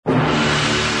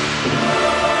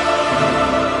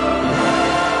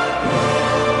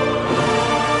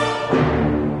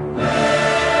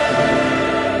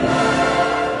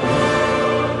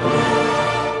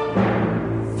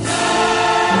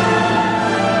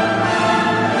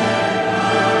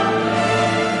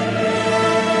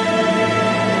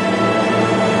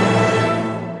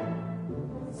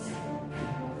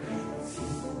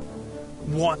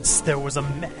Once there was a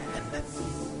man.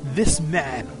 This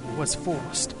man was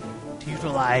forced to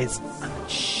utilize a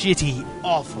shitty,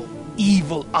 awful,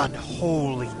 evil,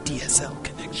 unholy DSL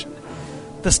connection,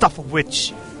 the stuff of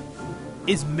which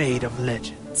is made of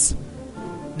legends.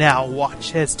 Now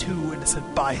watch as two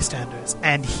innocent bystanders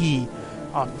and he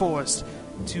are forced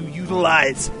to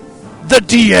utilize the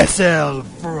DSL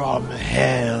from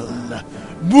hell.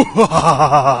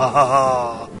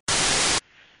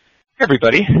 Hey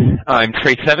everybody, I'm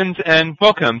Trace Evans, and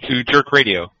welcome to Jerk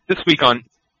Radio. This week on,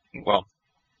 well,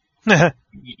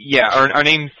 yeah, our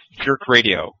name's Jerk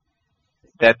Radio.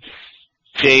 That's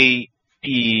J-E-R-K,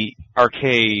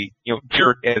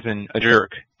 jerk as in a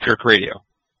jerk, Jerk Radio.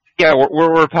 Yeah,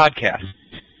 we're a podcast.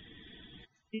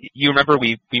 You remember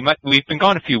we've been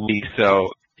gone a few weeks, so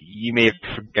you may have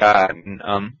forgotten.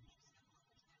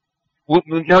 No,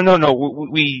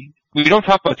 we don't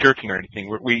talk about jerking or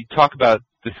anything. We talk about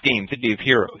this game, City of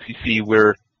Heroes. You see,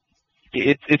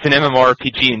 it's an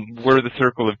MMORPG, and we're the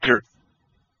circle of jerks.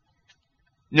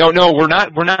 No, we're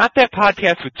not that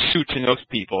podcast with Chooch and those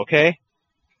people, okay?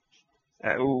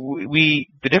 The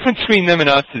difference between them and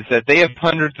us is that they have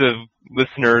hundreds of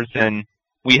listeners, and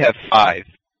we have 5.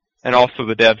 And also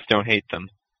the devs don't hate them.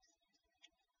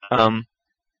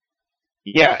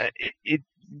 Yeah,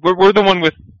 we're the one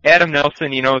with Adam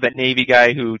Nelson, that Navy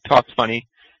guy who talks funny,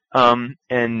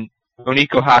 and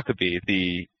Oniko Hakabe,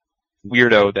 the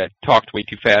weirdo that talked way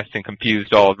too fast and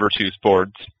confused all of Virtue's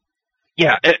boards.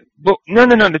 Yeah, no,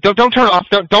 don't turn off,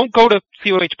 don't go to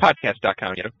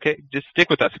cohpodcast.com yet, okay? Just stick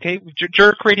with us, okay?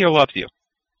 Jerk Radio loves you.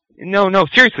 No,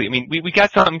 seriously, I mean, we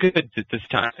got something good this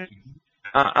time.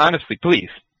 Honestly,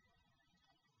 please.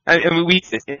 I mean, we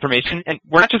get information, and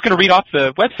we're not just going to read off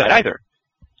the website either.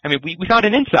 I mean, we found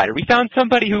an insider. We found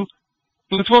somebody who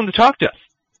was willing to talk to us.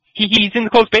 He's in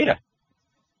the closed beta.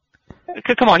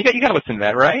 Come on, you got to listen to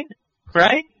that, right?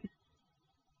 Right?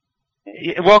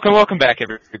 Welcome back,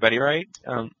 everybody. Right?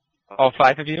 All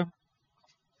 5 of you.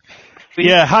 Please.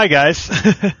 Yeah, hi guys.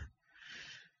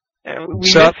 We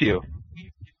miss you.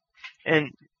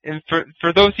 And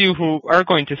for those of you who are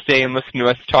going to stay and listen to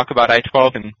us talk about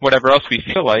I-12 and whatever else we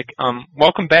feel like,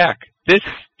 welcome back. This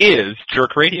is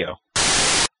Jerk Radio.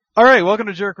 All right, welcome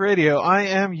to Jerk Radio. I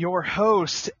am your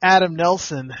host, Adam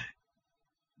Nelson.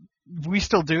 We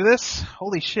still do this?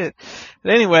 Holy shit.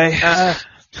 But anyway,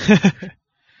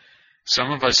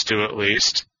 some of us do at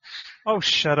least. Oh,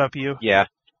 shut up, you. Yeah.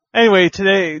 Anyway,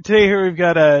 today here we've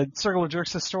got a Circle of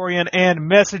Jerks historian and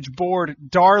message board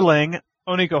darling,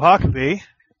 Oniko Hakabe.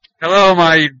 Hello,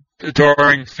 my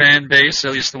adoring fan base,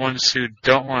 at least the ones who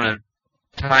don't want to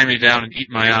tie me down and eat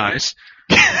my eyes.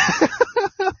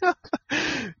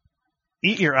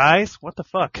 Eat your eyes? What the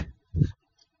fuck?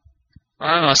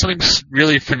 I don't know, something's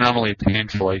really phenomenally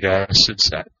painful, I guess. It's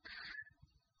that.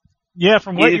 Yeah,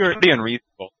 from what you're pretty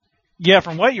unreasonable. Yeah,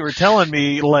 from what you were telling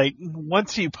me, like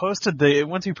once you posted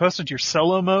your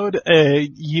solo mode,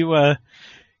 you were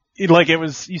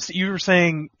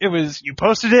saying it was you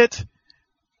posted it.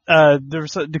 There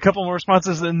was a couple more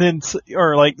responses, and then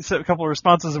a couple of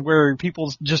responses of where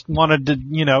people just wanted to,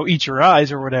 eat your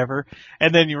eyes or whatever,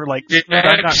 and then you were like, I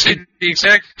think the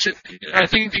exact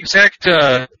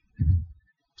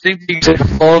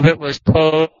flow of it was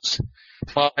post,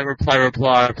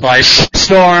 reply,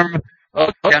 storm.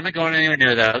 Okay, I'm not going anywhere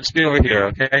near that. Let's be over here,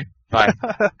 okay? Bye.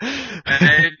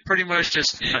 And it pretty much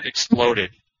just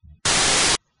exploded.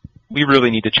 We really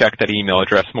need to check that email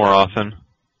address more often.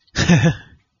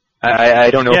 I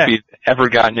don't know if we've ever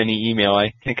gotten any email.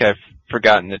 I think I've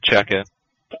forgotten to check it.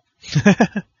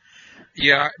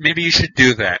 Yeah, maybe you should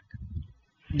do that.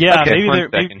 Yeah, okay,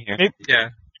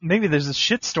 maybe there's a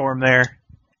shitstorm there.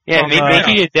 Yeah,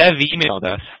 maybe a dev emailed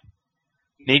us.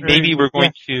 Maybe we're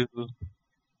going to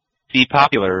be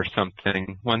popular or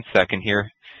something. 1 second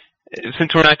here.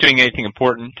 Since we're not doing anything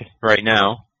important right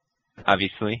now,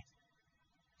 obviously.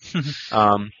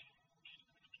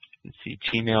 Let's see,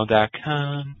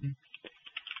 gmail.com.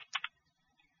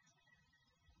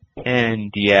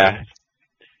 And yeah,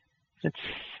 let's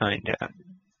find out.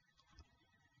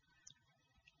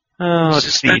 Oh,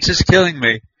 suspense is killing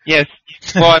me. Yes.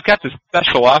 Well, I've got this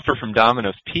special offer from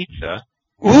Domino's Pizza.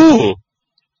 Ooh!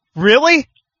 Really?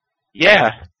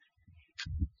 Yeah.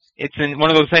 It's in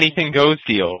one of those anything goes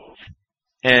deals.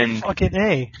 And fucking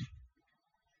A.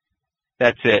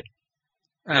 That's it.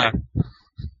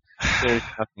 There's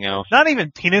nothing else. Not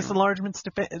even penis enlargement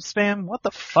spam? What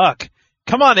the fuck?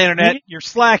 Come on, Internet. You're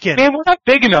slacking. Man, we're not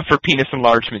big enough for penis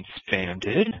enlargement spam,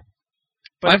 dude.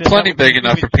 I'm plenty big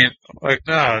enough for penis.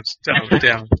 No, it's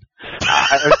down.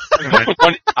 I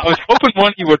was hoping one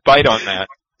of you would bite on that.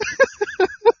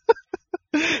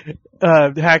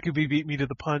 Hakubi beat me to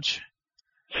the punch.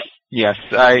 Yes,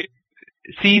 I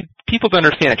see. People don't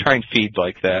understand. I try and feed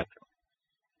like that.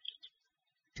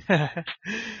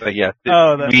 But yeah,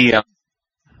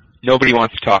 nobody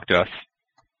wants to talk to us.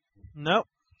 Nope.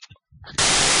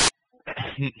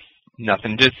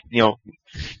 Nothing. Just,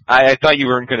 I thought you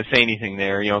weren't going to say anything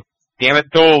there. Damn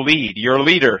it, Dole, lead. You're a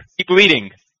leader. Keep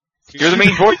leading. You're the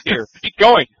main voice here. Keep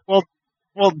going. Well,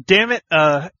 damn it.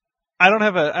 I don't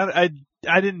have I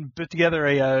didn't put together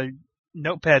a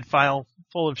notepad file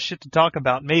full of shit to talk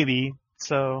about, maybe.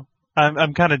 So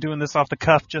I'm kind of doing this off the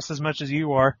cuff just as much as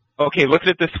you are. Okay, look at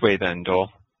it this way then, Dole.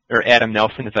 Or Adam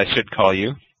Nelson, as I should call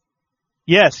you.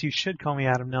 Yes, you should call me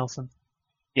Adam Nelson.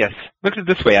 Yes. Look at it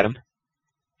this way, Adam.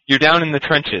 You're down in the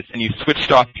trenches, and you've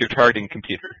switched off your targeting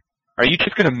computer. Are you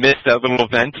just going to miss that little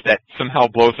event that somehow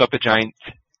blows up a giant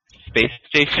space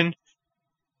station?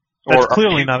 That's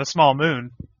clearly not a small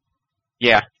moon.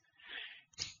 Yeah.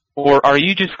 Or are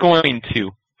you just going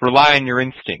to rely on your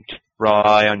instinct,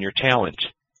 rely on your talent,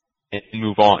 and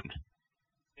move on?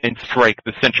 And strike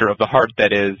the center of the heart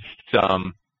that is,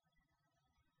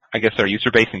 I guess, our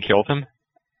user base and killed him?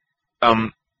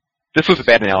 This was a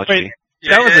bad analogy. Wait,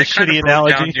 that was a shitty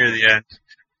analogy. Down near the end.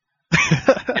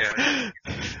 Yeah.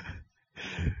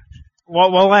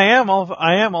 Well, I am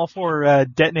all for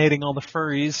detonating all the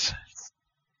furries.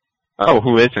 Oh,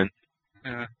 who isn't?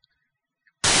 Yeah.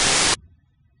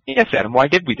 Yes, Adam, why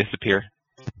did we disappear?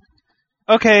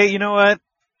 Okay, you know what?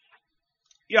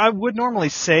 Yeah, I would normally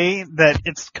say that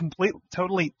it's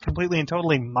completely and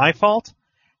totally my fault.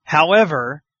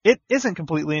 However, it isn't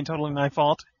completely and totally my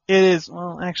fault. It is,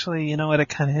 well, actually, you know what? It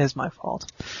kind of is my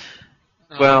fault.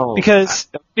 Well, because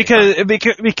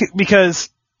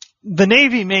the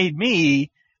Navy made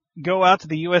me go out to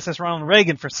the USS Ronald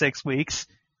Reagan for 6 weeks,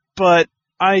 but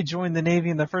I joined the Navy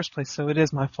in the first place, so it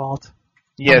is my fault.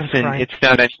 Yes, and it's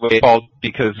not anyway fault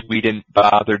because we didn't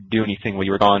bother to do anything while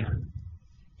you were gone.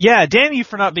 Yeah, damn you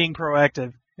for not being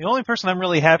proactive. The only person I'm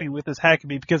really happy with is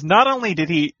Hackabee because not only did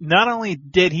he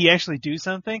actually do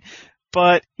something,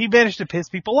 but he managed to piss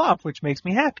people off, which makes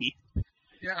me happy.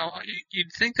 Yeah,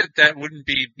 you'd think that wouldn't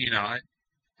be,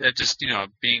 that just,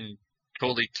 being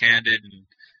totally candid and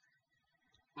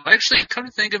actually, come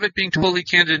to think of it, being totally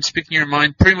candid and speaking your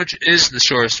mind pretty much is the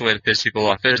shortest way to piss people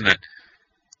off, isn't it?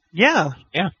 Yeah.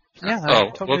 Yeah. Yeah. Oh,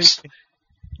 totally, whoops.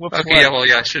 Whoops. Okay,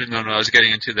 yeah, I should have known what I was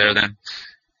getting into there then.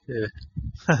 Yeah.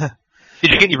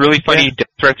 Did you get any really funny death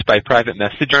threats by private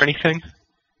message or anything?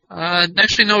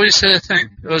 Actually, nobody said a thing.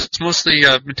 It was mostly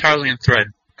entirely in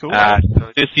thread. Cool.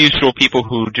 So just usual people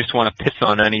who just want to piss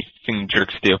on anything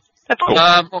jerks do. That's cool.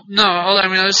 Well, no,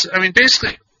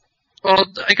 basically, well,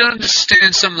 I can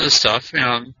understand some of the stuff,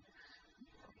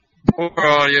 poor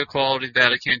audio quality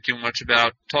that I can't do much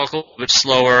about. Talk a little bit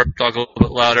slower, talk a little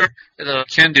bit louder. That I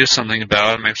can do something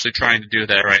about. I'm actually trying to do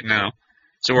that right now.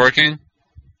 Is it working?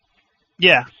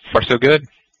 Yeah. Far so good.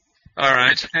 All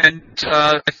right, and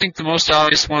I think the most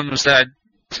obvious one was that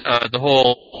the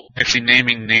whole actually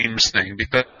naming names thing,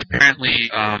 because apparently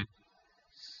that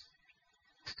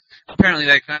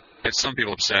kind of gets some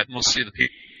people upset. And we'll see the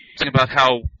people think about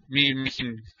how me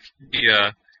making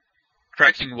the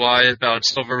cracking wise about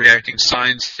overreacting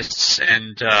scientists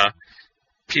and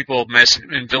people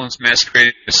and villains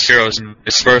masquerading as heroes and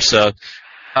vice versa.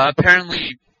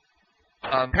 Apparently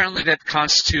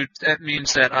that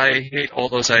means that I hate all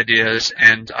those ideas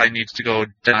and I need to go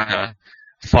down a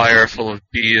fire full of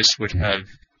bees which have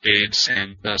AIDS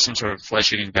and some sort of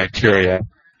flesh-eating bacteria.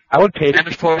 I would pay. And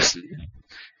of course,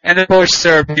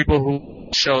 there are people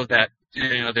who show that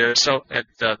they're so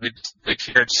they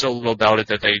cared so little about it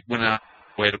that they went out of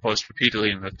their way to post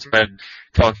repeatedly in the thread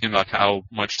talking about how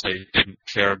much they didn't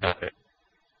care about it.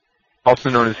 Also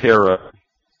known as hero.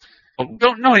 I'm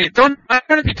trying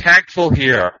to be tactful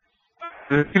here.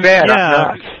 Too bad.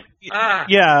 Yeah.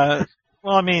 Yeah.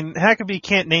 Well, I mean, Hackabee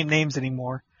can't name names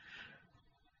anymore.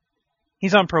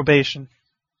 He's on probation.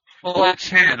 Well, I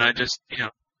can. I just,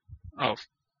 Oh.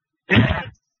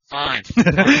 Fine.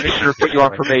 Make sure to put you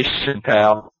on probation,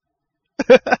 pal.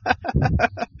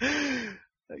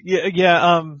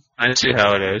 Yeah. I see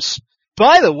how it is.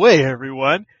 By the way,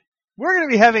 everyone, we're going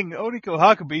to be having Oniko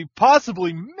Hakubi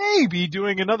possibly, maybe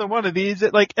doing another one of these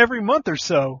at every month or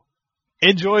so.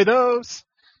 Enjoy those.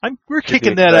 We're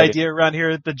kicking that idea around here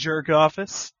at the Jerk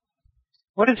Office.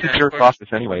 What is the Jerk Office,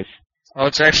 anyways? Oh,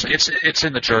 it's actually it's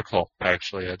in the Jerk Hole.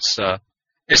 Actually, it's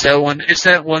that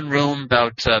one room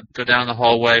about go down the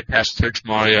hallway past Church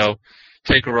Mario,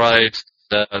 take a right,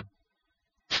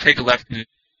 take a left.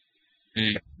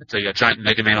 It's a giant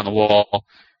Mega Man on the wall.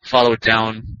 Follow it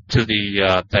down to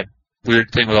the that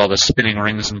weird thing with all the spinning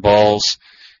rings and balls,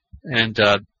 and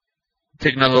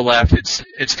take another left.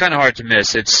 It's kind of hard to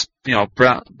miss. It's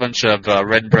bunch of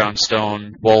red and brown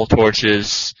stone, wall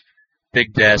torches,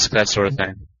 big desk, that sort of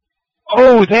thing.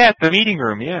 Oh, the meeting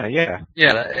room. Yeah.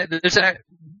 Yeah,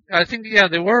 I think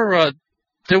there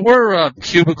were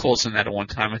cubicles in that at one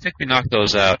time. I think we knocked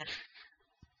those out.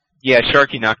 Yeah,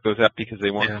 Sharky knocked those up because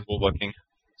they weren't cool looking.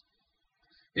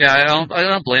 Yeah, I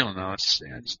don't blame them though.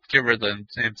 Just get rid of the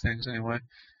same things anyway.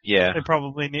 Yeah. They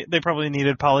probably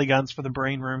needed polygons for the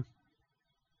brain room.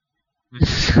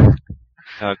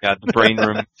 Oh God, the brain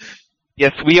room.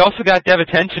 Yes, we also got dev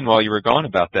attention while you were gone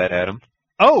about that, Adam.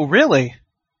 Oh, really?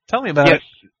 Tell me about it.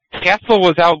 Yes, Castle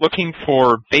was out looking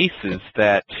for bases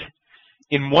that,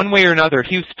 in one way or another,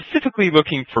 he was specifically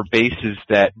looking for bases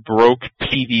that broke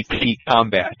PvP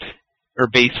combat, or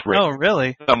base rate. Oh,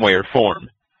 really? In some way or form.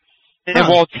 And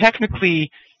while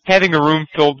technically having a room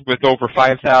filled with over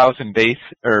 5,000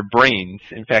 brains,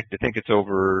 in fact, I think it's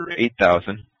over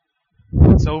 8,000.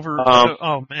 It's over.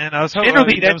 Oh man, I was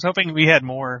hoping we had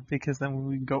more because then we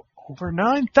would go over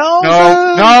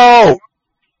 9,000.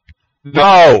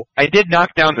 No! I did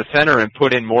knock down the center and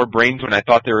put in more brains when I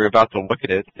thought they were about to look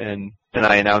at it, and then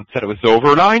I announced that it was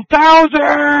over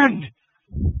 9,000!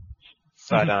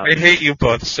 But, I hate you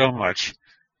both so much.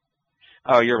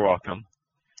 Oh, you're welcome.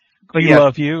 We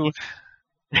love you.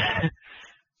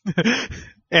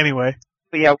 Anyway.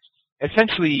 But yeah,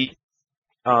 essentially,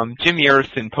 Jimmy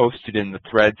Arison posted in the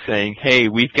thread saying, hey,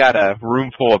 we've got a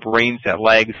room full of brains that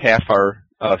lags half our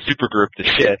supergroup to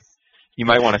shit. You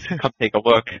might want to come take a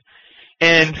look.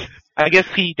 And I guess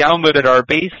he downloaded our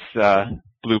base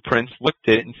blueprints, looked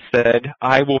at it, and said,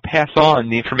 I will pass on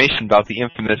the information about the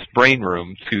infamous brain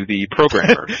room to the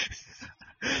programmer.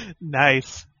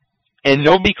 Nice. And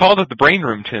nobody called it the brain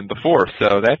room to him before,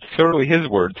 so that's totally his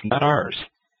words, not ours.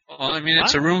 Well, I mean,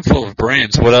 it's a room full of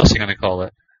brains. What else are you going to call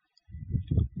it?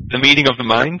 The meeting of the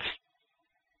minds?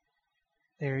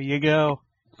 There you go.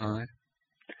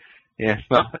 Yeah,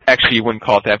 well, actually you wouldn't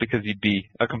call it that because you'd be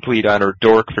a complete utter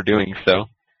dork for doing so.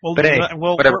 Well, but hey,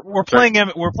 we're playing an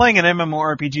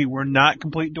MMORPG. We're not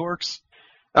complete dorks.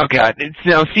 Oh God!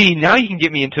 Now you can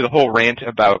get me into the whole rant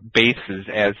about bases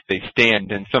as they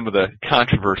stand and some of the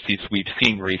controversies we've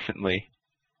seen recently.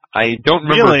 I don't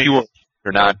remember if you were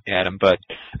or not, Adam, but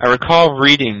I recall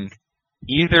reading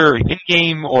either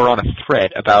in-game or on a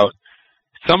thread about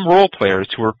some role players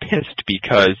who were pissed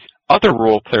because other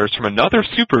role players from another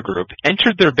supergroup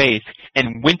entered their base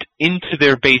and went into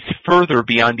their base further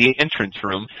beyond the entrance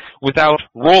room without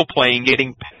role-playing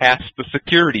getting past the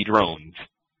security drones.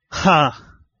 Huh.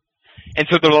 And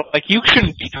so they're like, you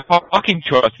shouldn't be talking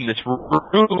to us in this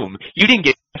room. You didn't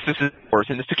get access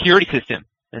in the security system.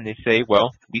 And they say,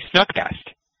 well, we snuck past.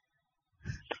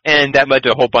 And that led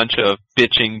to a whole bunch of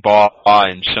bitching,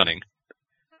 and shunning.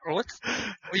 What?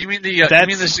 You mean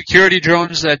the security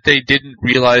drones that they didn't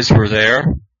realize were there?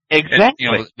 Exactly.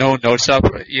 And, no notes up.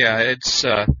 Yeah, it's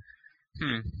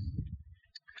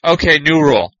Okay, new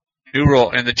rule.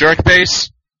 In the jerk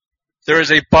base, there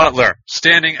is a butler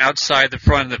standing outside the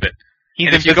front of it.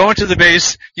 And if you go into the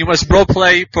base, you must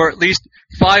roleplay for at least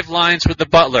 5 lines with the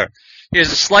butler. He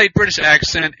has a slight British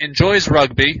accent, enjoys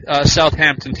rugby,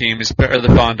 Southampton team is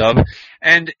rather fond of,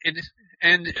 and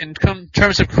in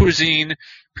terms of cuisine,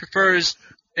 prefers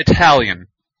Italian.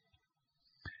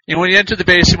 When you enter the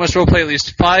base, you must roleplay at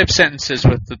least 5 sentences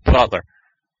with the butler.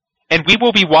 And we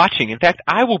will be watching. In fact,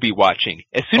 I will be watching.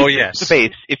 As soon as you enter the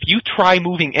base, if you try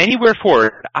moving anywhere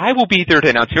forward, I will be there to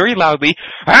announce very loudly,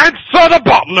 "Answer the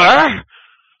butler!"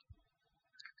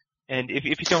 And if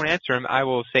you don't answer him, I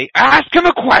will say, "Ask him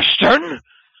a question!"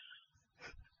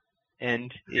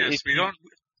 And if we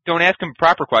don't ask him a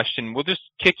proper question, we'll just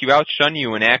kick you out, shun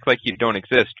you, and act like you don't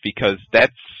exist, because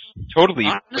that's totally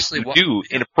what you do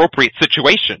in appropriate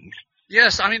situations.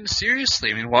 Yes, I mean,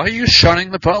 seriously. I mean, why are you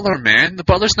shunning the butler, man? The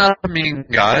butler's not a mean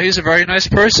guy. He's a very nice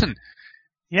person.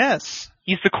 Yes.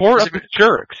 He's the core of the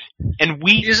jerks. And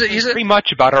we think very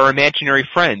much about our imaginary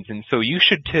friends, and so you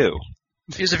should too.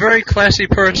 He's a very classy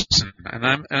person,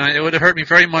 and it would have hurt me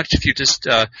very much if you just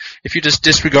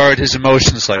disregard his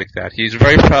emotions like that. He's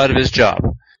very proud of his job.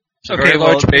 It's a very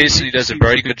large base, and he does a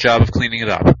very good job of cleaning it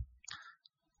up.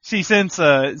 See, since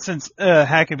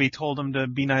Hackabee told him to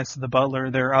be nice to the butler,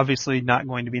 they're obviously not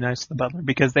going to be nice to the butler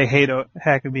because they hate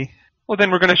Hackabee. Well, then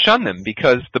we're going to shun them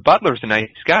because the butler's a nice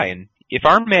guy, and if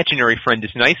our imaginary friend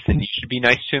is nice, then you should be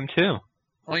nice to him too.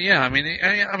 Well, yeah, I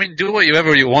mean, do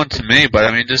whatever you want to me, but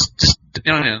I mean, just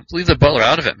leave the butler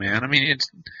out of it, man. I mean,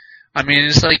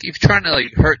 it's like if you're trying to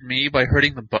hurt me by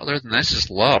hurting the butler, then that's just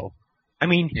low. I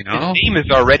mean, his name is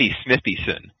already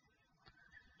Smithyson.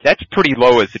 That's pretty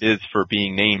low as it is for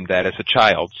being named that as a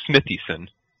child, Smithyson.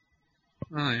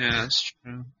 Oh, yeah, that's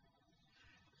true.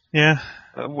 Yeah.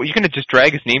 Well, you're going to just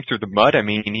drag his name through the mud? I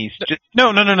mean, he's just...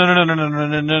 No. We're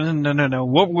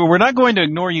not going to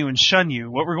ignore you and shun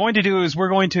you. What we're going to do is we're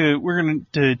going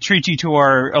to treat you to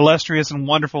our illustrious and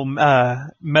wonderful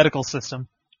medical system.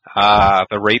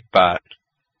 the rape bot.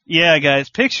 Yeah, guys,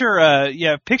 picture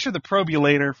the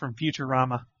probulator from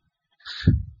Futurama.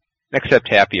 Except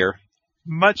happier.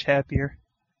 Much happier.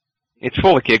 It's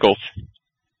full of giggles.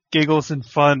 Giggles and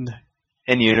fun.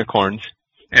 And unicorns.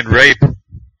 And rape.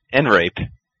 And rape.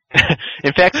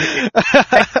 In fact,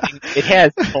 it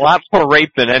has a lot more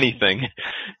rape than anything.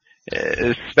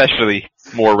 Especially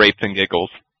more rape than giggles.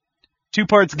 2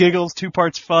 parts giggles, 2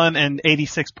 parts fun, and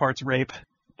 86 parts rape.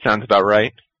 Sounds about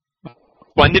right.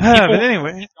 When did people but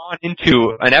anyway, gone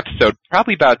into an episode,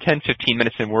 probably about 10-15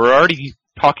 minutes in, we're already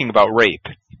talking about rape.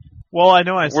 well, I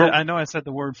know I said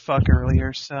the word fuck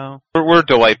earlier, so We're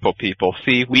delightful people.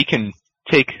 See, we can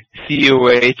take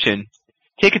CUH and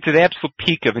take it to the absolute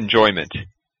peak of enjoyment,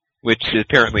 which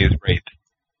apparently is rape.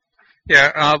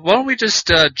 Yeah, why don't we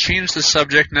just change the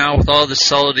subject now with all the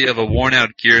subtlety of a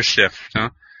worn-out gear shift, huh?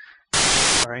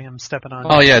 sorry, I'm stepping on.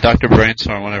 Oh, yeah, Dr.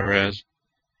 Brainstorm, whatever it is.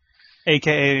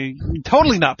 AKA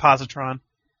totally not positron.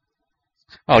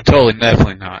 Oh, totally,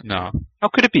 definitely not, no. How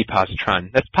could it be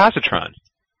positron? That's positron.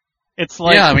 It's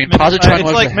like Yeah, I mean, positron it's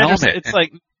was like the helmet.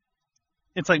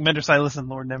 It's like Mendersilis and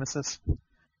Lord Nemesis.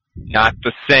 Not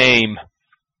the same.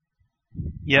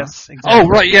 Yes, exactly. Oh,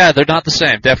 right, yeah, they're not the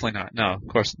same. Definitely not. No, of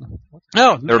course not.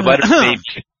 No, Their letters may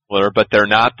be similar, but they're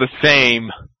not the same.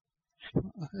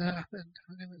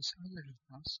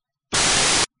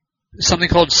 Something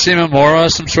called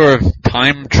Simamora, some sort of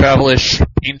time travel-ish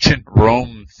ancient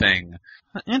Rome thing.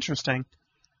 Interesting.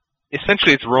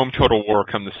 Essentially, it's Rome Total War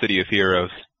come the City of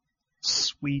Heroes.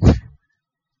 Sweet.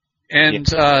 And,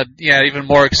 even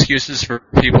more excuses for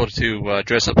people to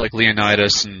dress up like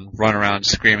Leonidas and run around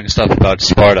screaming stuff about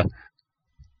Sparta.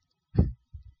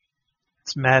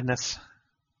 It's madness.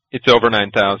 It's over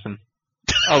 9,000.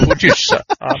 Oh, would you shut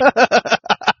up?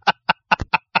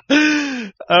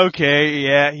 Okay,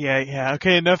 yeah.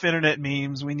 Okay, enough internet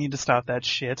memes. We need to stop that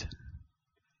shit.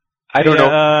 I don't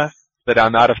know that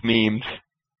I'm out of memes.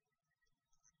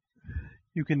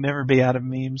 You can never be out of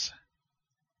memes.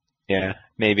 Yeah,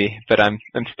 maybe, but I'm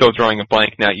still drawing a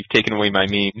blank now. You've taken away my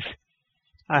memes.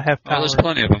 I have power. Oh, there's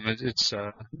plenty of them.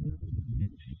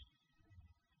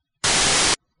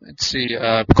 Let's see,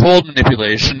 cold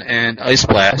manipulation and ice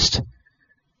blast,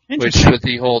 which with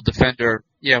the whole defender,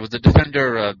 with the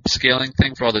defender scaling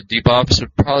thing for all the debuffs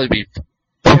would probably be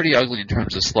pretty ugly in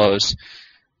terms of slows.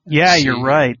 Yeah, you're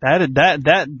right.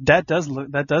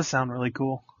 That does sound really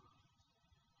cool.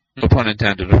 No pun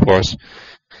intended, of course.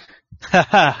 Ha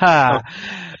ha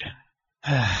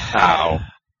ha. Ow.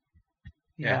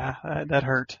 Yeah, that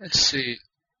hurt. Let's see.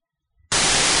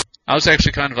 I was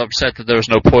actually kind of upset that there was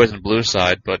no Poison Blue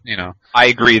side, but, I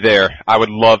agree there. I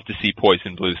would love to see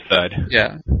Poison Blue's side.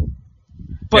 Yeah.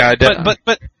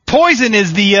 But poison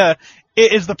is the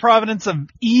providence of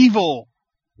evil.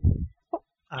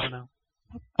 I don't know.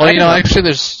 Well, actually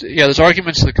there's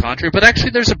arguments to the contrary, but actually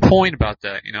there's a point about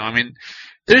that, I mean,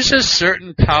 there's just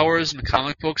certain powers in the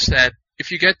comic books that if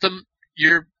you get them,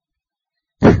 you're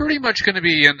pretty much going to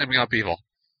be ending up evil.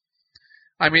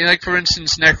 I mean, like for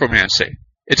instance, necromancy.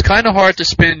 It's kind of hard to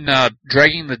spin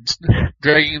dragging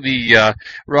the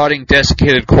rotting,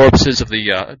 desiccated corpses of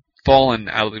the fallen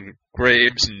out of the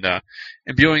graves and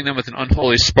imbuing them with an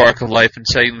unholy spark of life and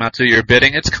setting them out to your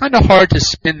bidding. It's kind of hard to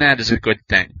spin that as a good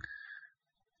thing.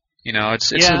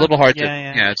 It's a little hard to.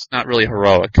 Yeah, it's not really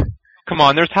heroic. Come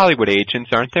on, there's Hollywood agents,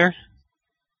 aren't there?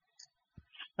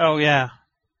 Oh, yeah.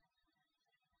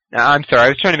 I'm sorry, I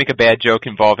was trying to make a bad joke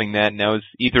involving that, and that was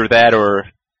either that or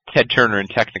Ted Turner in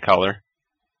Technicolor.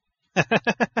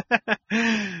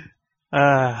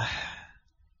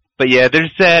 But yeah,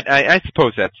 there's that. I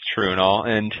suppose that's true and all,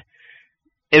 and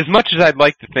as much as I'd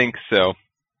like to think so,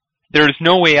 there's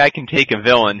no way I can take a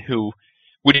villain who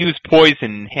would use poison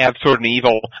and have sort of an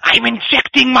evil, I'm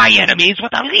injecting my enemies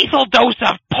with a lethal dose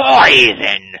of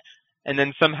poison, and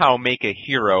then somehow make a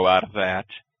hero out of that.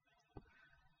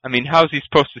 I mean, how's he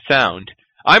supposed to sound?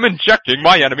 I'm injecting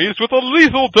my enemies with a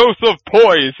lethal dose of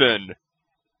poison!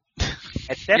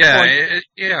 At that point,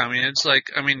 it's like,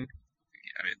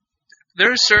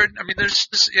 there's certain,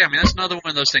 that's another one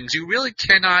of those things. You really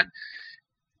cannot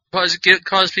cause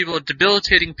people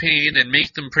debilitating pain and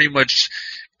make them pretty much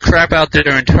crap out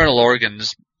their internal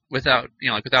organs without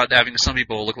having some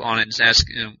people look on it and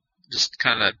just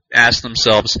kind of ask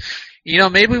themselves,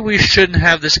 maybe we shouldn't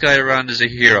have this guy around as a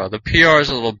hero. The PR is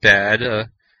a little bad.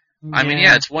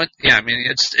 It's one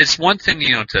thing,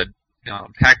 to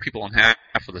hack people in half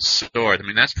with a sword. I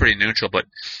mean, that's pretty neutral, but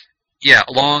yeah,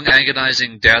 long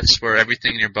agonizing deaths where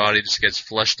everything in your body just gets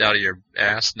flushed out of your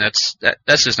ass, and that's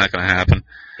just not going to happen.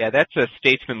 Yeah, that's a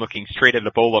statesman looking straight at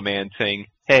Ebola Man saying,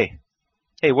 hey,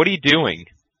 what are you doing?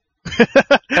 Cut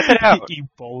it out.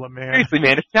 Ebola Man. Seriously,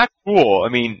 man, it's not cool. I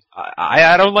mean,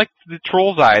 I don't like the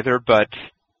trolls either, but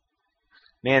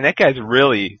man, that guy's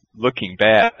really looking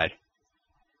bad.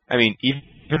 I mean, even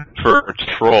for a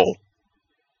troll.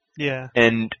 Yeah.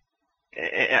 And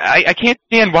I can't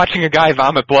stand watching a guy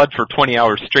vomit blood for 20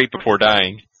 hours straight before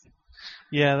dying.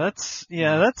 Yeah, that's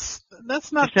not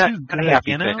It's not too a good,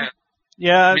 happy you know? thing.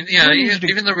 Yeah. I mean,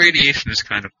 even the radiation is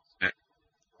kind of.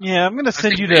 Yeah, I'm gonna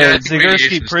send you to I think Zigursky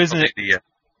radiation is prison. probably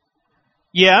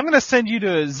Yeah, I'm gonna send you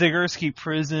to Zigursky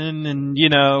prison, and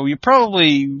you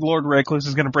probably Lord Recluse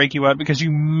is gonna break you out because you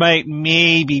might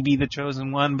maybe be the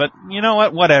chosen one, but you know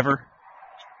what? Whatever.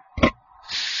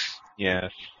 Yes.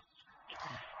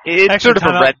 It's Actually, sort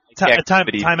of a red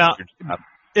activity. time out.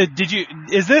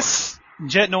 Is this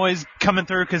jet noise coming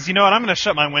through? Because you know what? I'm gonna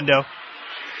shut my window.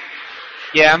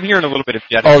 Yeah, I'm hearing a little bit of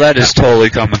jet. Oh, that is totally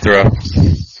coming through.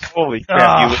 Holy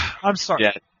crap! I'm sorry.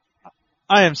 Jet.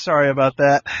 I am sorry about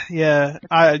that. Yeah,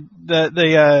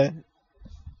 the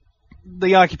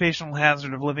occupational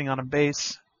hazard of living on a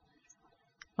base,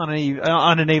 on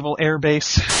a naval air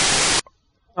base.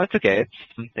 Oh, it's okay.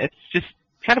 It's just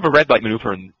kind of a red light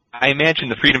maneuver, and I imagine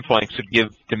the Freedom Flanks would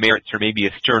give demerits or maybe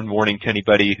a stern warning to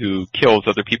anybody who kills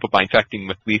other people by infecting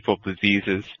with lethal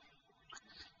diseases.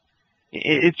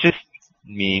 It's just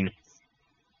mean.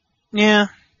 Yeah.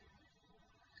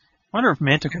 Wonder if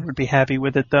Manticore would be happy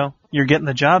with it, though. You're getting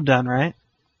the job done, right?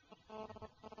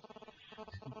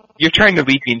 You're trying to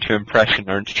lead me into impression,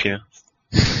 aren't you?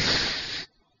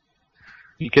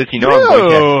 Because I'm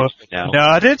going to now.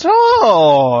 Not at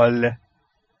all.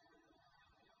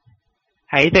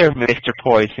 Hey there, Mr.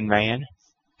 Poison Man.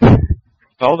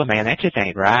 Boulder Man, that just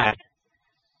ain't right.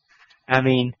 I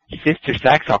mean, Sister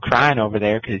Sack's all crying over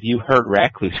there because you hurt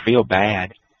Recluse real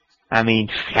bad. I mean,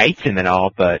 she hates him and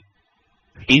all, but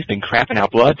he's been crapping out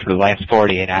blood for the last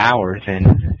 48 hours,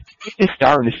 and it's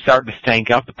starting to stank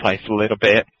up the place a little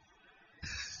bit.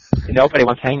 Nobody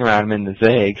wants to hang around him in the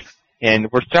zigs,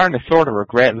 and we're starting to sort of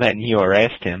regret letting you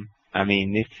arrest him. I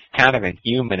mean, it's kind of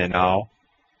inhuman and all.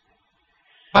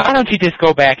 Why don't you just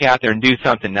go back out there and do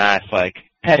something nice, like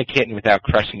pet a kitten without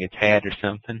crushing its head or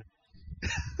something?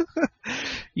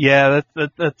 Yeah,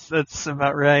 that's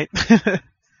about right.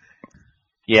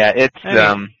 Yeah, it's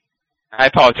Anyway. I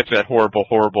apologize for that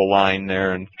horrible line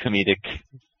there and comedic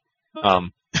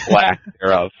lack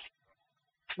thereof.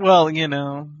 Well, they're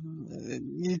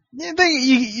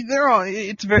all.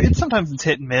 Sometimes it's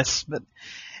hit and miss, but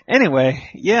anyway,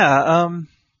 yeah.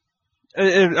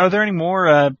 Are there any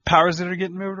more powers that are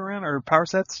getting moved around, or power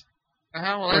sets?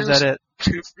 Well, Or is that it?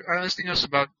 I was thinking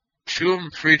about 2 of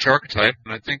them for each archetype,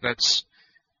 and I think that's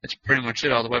pretty much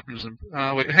it. All the weapons.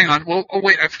 Wait, hang on. Well,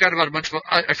 wait, I forgot about a bunch of.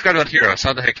 I forgot about heroes.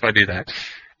 How the heck do I do that?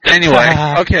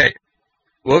 Anyway, okay.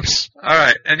 Whoops. All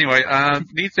right. Anyway,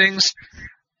 neat things.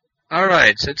 All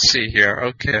right. Let's see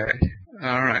here. Okay.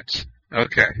 All right.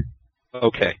 Okay.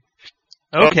 Okay.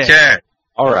 Okay.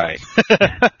 All right.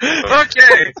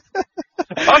 Okay.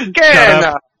 Okay. Shut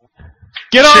up.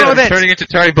 Get on Shit, with I'm it. turning into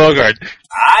Terry Bogard.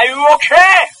 Are you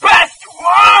okay? Best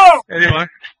whoa! Anyway.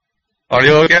 Are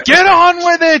you okay? Get on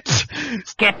with it.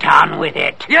 Get on with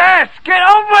it. Yes, get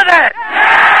on with it!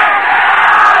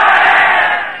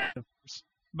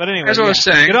 But anyway, As I was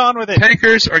saying, get on with it.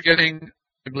 tankers are getting,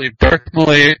 I believe, Dark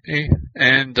Malady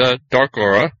and Dark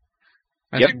Aura.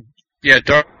 Yep.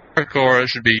 Dark Aura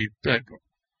should be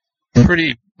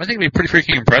pretty. I think it'd be pretty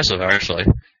freaking impressive, actually.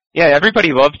 Yeah,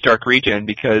 everybody loves Dark Regen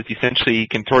because essentially you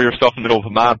can throw yourself in the middle of a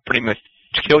mob, pretty much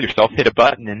kill yourself, hit a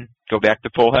button, and go back to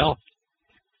full health.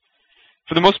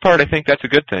 For the most part, I think that's a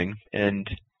good thing, and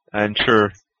I'm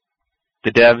sure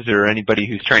the devs or anybody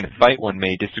who's trying to fight one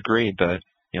may disagree, but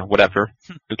whatever.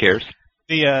 Who cares?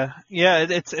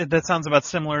 That sounds about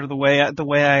similar to the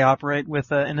way I operate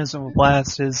with Invincible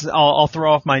Blast. Is I'll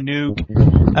throw off my nuke,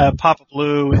 pop a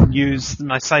blue, and use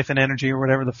my siphon energy or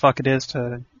whatever the fuck it is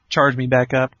to charge me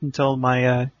back up until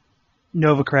my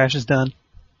Nova Crash is done.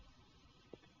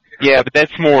 Yeah, but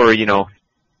that's more,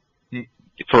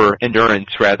 for endurance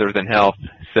rather than health.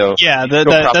 So Yeah,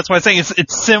 that's why I'm saying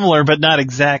it's similar, but not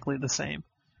exactly the same.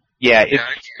 yeah, it's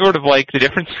sort of like the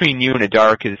difference between you and a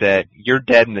dark is that you're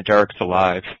dead and the dark's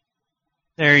alive.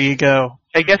 There you go.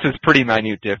 I guess it's a pretty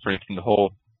minute difference in the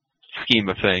whole scheme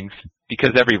of things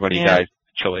because everybody dies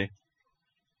eventually.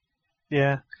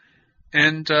 Yeah.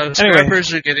 And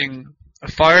Scrappers are getting a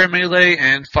Fire Melee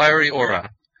and Fiery Aura.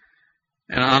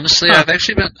 And honestly, I've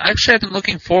been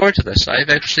looking forward to this. I've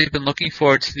actually been looking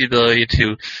forward to the ability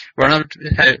to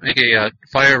make a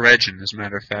fire regen, as a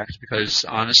matter of fact, because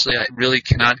honestly, I really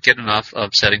cannot get enough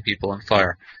of setting people on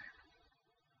fire.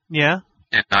 Yeah.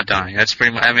 And not dying. That's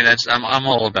pretty much. I mean, I'm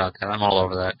all about that. I'm all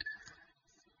over that.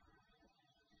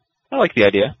 I like the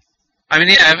idea. I mean,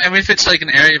 yeah. I mean, if it's like an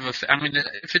area of effect. I mean,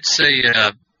 if it's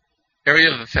a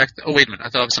area of effect. Oh, wait a minute. I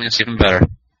thought it was something that's even better.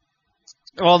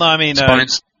 Well, no, I mean,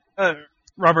 Spines.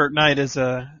 Robert Knight's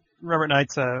a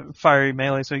fiery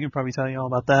melee, so he can probably tell you all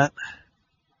about that.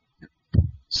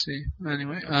 Let's see.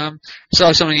 Anyway,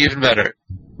 so something even better.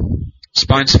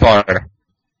 Spines fire.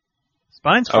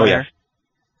 Spines Oh, fire. yeah.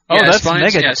 Oh, Yeah, that's Spines-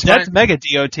 mega. yeah, That's Spines- mega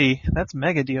DOT. That's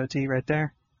mega DOT right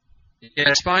there.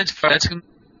 Yeah, Spines fire. That's going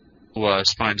to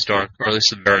Spines dark, or at least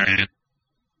the variant.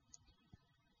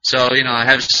 So, I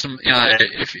have some,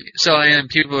 and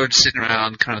people are just sitting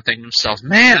around kind of thinking to themselves,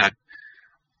 man,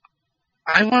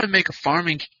 I want to make a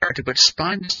farming character, but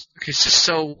Spines is just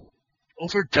so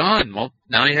overdone. Well,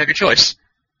 now you have your choice.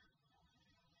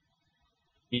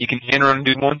 You can stand around and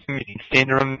do one thing, you can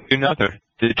stand around and do another.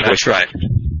 The That's choice right.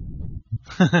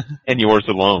 and yours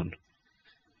alone.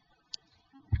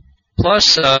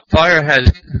 Plus, fire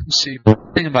has, the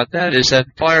thing about that is that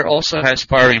fire also has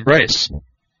fiery embrace.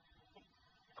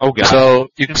 Oh god. So,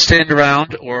 you can stand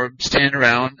around,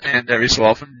 and every so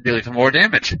often deal even more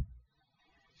damage.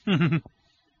 That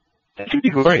should be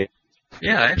great.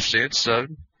 Yeah, actually, it's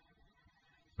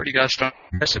pretty gosh darn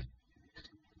impressive.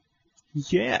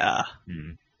 Yeah.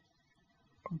 Hmm.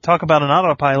 Talk about an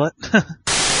autopilot.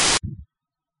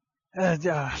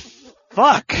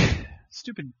 Fuck.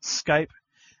 Stupid Skype.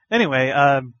 Anyway,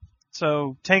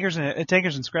 so tankers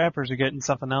and scrappers are getting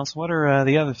something else. What are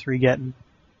the other three getting?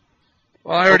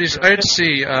 Well, I already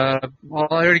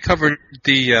covered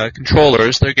the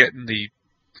controllers. They're getting the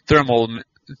thermal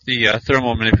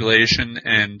manipulation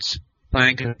and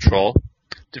plan control.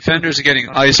 Defenders are getting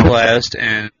ice blast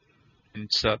and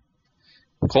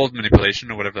cold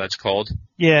manipulation, or whatever that's called.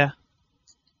 Yeah.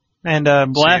 And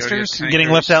blasters tankers. getting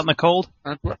left out in the cold?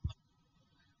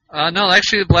 No,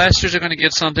 actually, the blasters are going to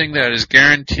get something that is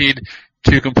guaranteed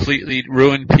to completely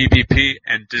ruin PvP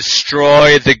and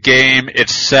destroy the game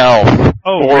itself.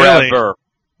 Oh, forever.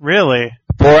 Really?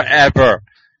 Forever.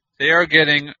 They are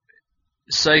getting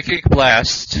Psychic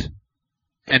Blast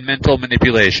and Mental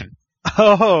Manipulation.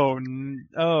 Oh,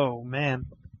 man.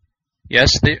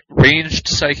 Yes, the ranged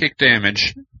psychic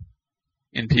damage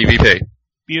in PvP.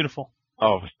 Beautiful.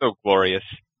 Oh, so glorious.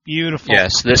 Beautiful.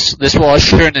 Yes, this will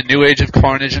usher in a new age of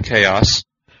carnage and chaos,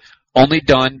 only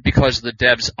done because of the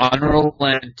devs'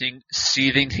 unrelenting,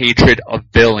 seething hatred of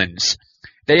villains.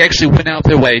 They actually went out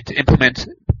their way to implement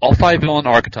all 5 villain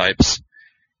archetypes,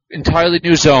 entirely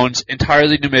new zones,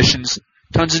 entirely new missions,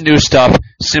 tons of new stuff,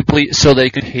 simply so they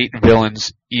could hate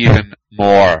villains even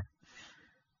more.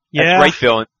 Yeah. That's right,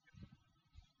 villain.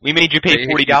 We made you pay They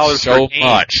hate $40 you for so a game.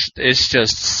 much. It's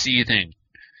just seething.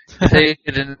 If they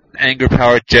had an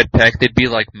anger-powered jetpack, they'd be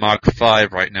like Mach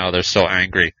 5 right now. They're so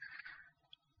angry.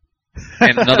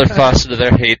 And another facet of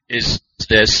their hate is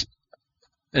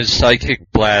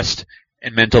Psychic Blast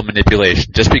and Mental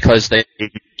Manipulation. Just because they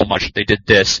hate so much, they did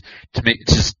this to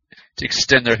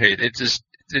extend their hate. It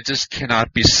just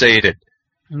cannot be sated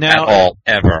at all,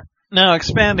 ever. Now,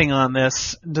 expanding on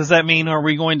this, does that mean are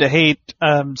we going to hate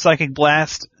Psychic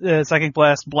Blast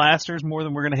blasters more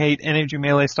than we're going to hate Energy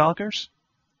Melee Stalkers?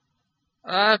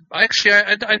 Actually,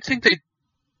 I think they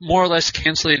more or less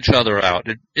cancel each other out.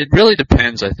 It really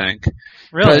depends, I think.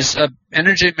 Really? Because I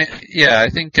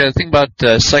think the thing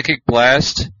about Psychic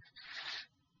Blast,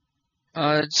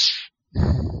 it's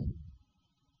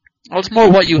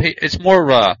more what you hate. It's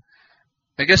more, I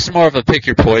guess it's more of a pick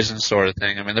your poison sort of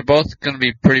thing. I mean, they're both going to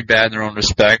be pretty bad in their own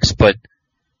respects, but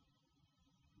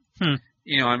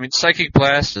Psychic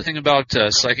Blast. The thing about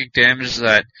psychic damage is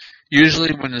that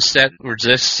usually when the set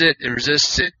resists it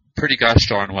resists it pretty gosh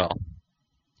darn well.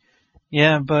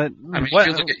 Yeah, but I mean,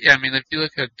 if you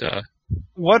look at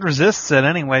what resists it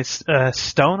anyway?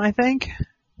 Stone, I think.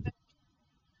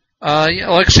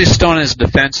 Actually, Stone has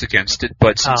defense against it,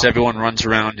 but since everyone runs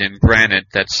around in Granite,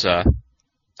 that's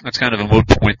kind of a moot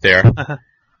point there. Uh-huh.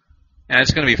 And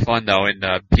it's going to be fun though in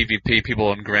PvP.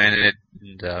 People in Granite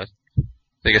and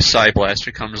like a Psy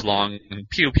Blaster comes along and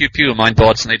pew pew pew mine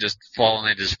bullets, and they just fall and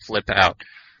they just flip out.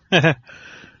 Yeah,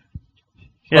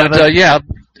 Even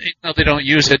though they don't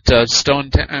use it,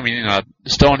 Stone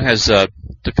has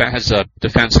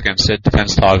defense against it,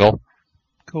 defense toggle.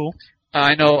 cool.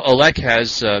 I know Alek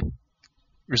has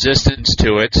resistance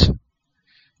to it.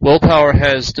 Willpower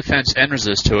has defense and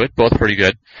resist to it, both pretty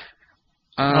good.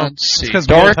 Let's see. Because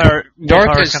Dark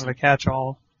willpower is is kind of a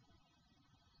catch-all.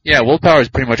 yeah. Willpower is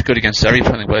pretty much good against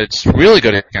everything, but it's really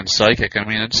good against psychic. I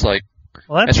mean, it's like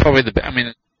Well, that's probably the. I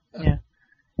mean, Yeah.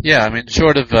 Yeah. I mean,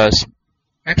 short of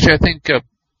actually, I think.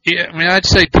 Yeah, I mean, I'd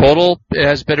say total it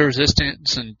has better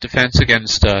resistance and defense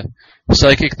against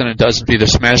psychic than it does with either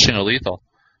smashing or lethal.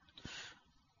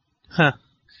 Huh.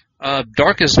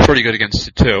 Dark is pretty good against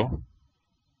it too.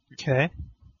 Okay.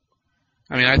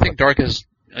 I mean, I think Dark is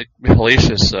like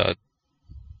hellacious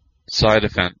psi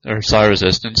defense or psi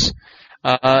resistance.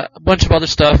 A bunch of other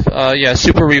stuff. Yeah,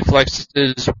 super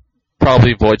reflexes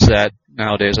probably avoids that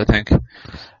nowadays. I think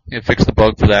you fix the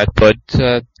bug for that. But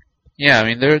yeah, I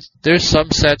mean, there's some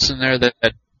sets in there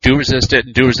that do resist it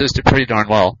and do resist it pretty darn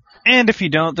well. And if you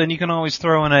don't, then you can always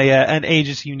throw in an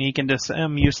Aegis unique into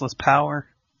some useless power.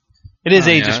 It is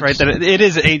Aegis, yeah, right? That it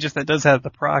is Aegis that does have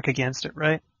the proc against it,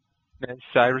 right?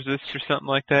 Psi resist or something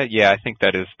like that? Yeah, I think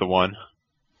that is the one.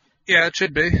 Yeah, it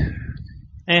should be.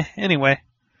 Anyway.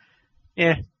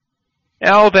 Yeah.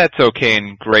 All that's okay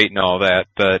and great and all that,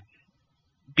 but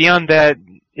beyond that,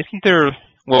 isn't there...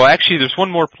 Well, actually, there's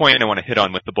one more point I want to hit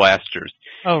on with the blasters.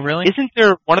 Oh, really? Isn't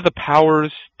there one of the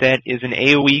powers that is an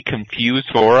AoE confused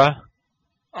aura?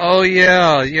 Oh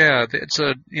yeah. It's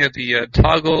the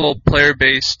toggle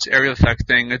player-based area effect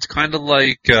thing. It's kind of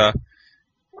like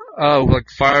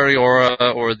fiery aura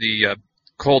or the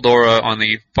cold aura on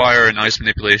the fire and ice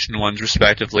manipulation ones,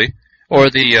 respectively, or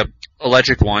the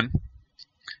electric one.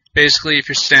 Basically, if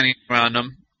you're standing around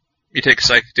them, you take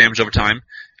psychic damage over time.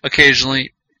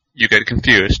 Occasionally, you get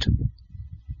confused.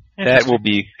 That will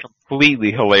be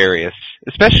completely hilarious,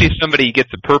 especially if somebody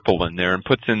gets a purple in there and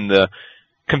puts in the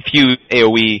confused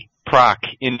AoE proc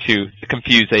into the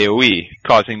confused AoE,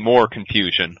 causing more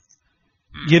confusion.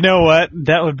 You know what?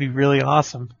 That would be really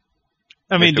awesome.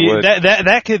 I mean,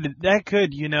 that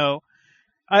could, you know,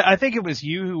 I think it was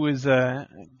you who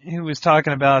was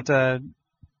talking about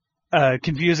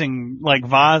confusing like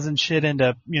Vaz and shit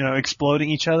into, you know,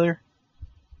 exploding each other.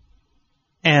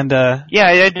 And yeah,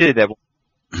 I did that.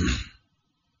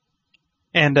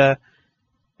 And that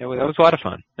was a lot of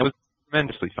fun. That was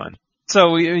tremendously fun.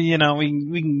 So we can,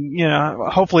 you know,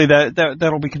 hopefully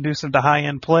that'll be conducive to high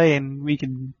end play, and we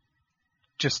can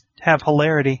just have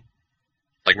hilarity.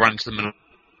 Like run into the middle.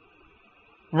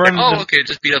 Okay,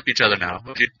 just beat up each other now.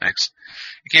 Okay, thanks.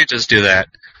 You can't just do that.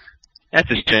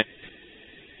 That's a shame.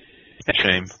 A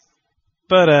shame.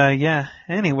 But yeah.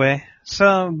 Anyway,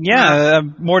 so yeah,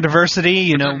 more diversity.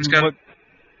 You know,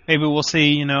 maybe we'll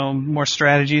see. You know, more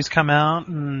strategies come out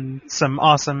and some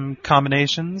awesome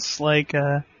combinations like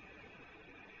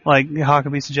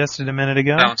Huckabee suggested a minute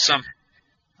ago. Found some.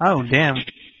 Oh damn!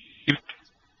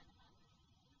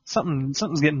 Something's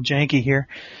getting janky here.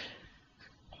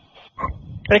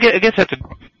 I guess that's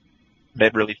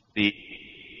that really the.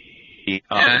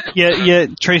 Yeah,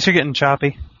 Tracer getting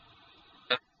choppy.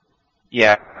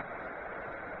 Yeah.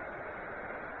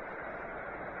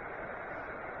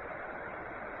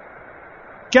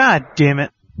 God damn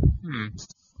it.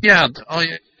 Yeah. Oh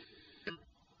yeah.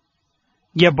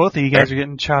 Yeah, both of you guys are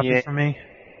getting choppy for me.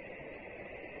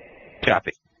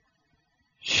 Choppy.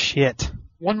 Shit.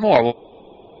 One more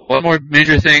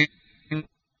major thing.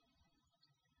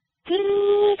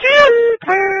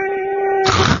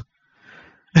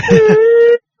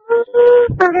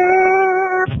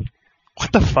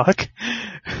 What the fuck?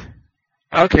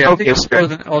 Okay, I think it's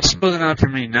smoothing out for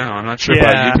me now. I'm not sure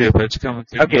about you two, but it's coming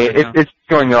through. Okay, it's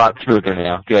going a lot smoother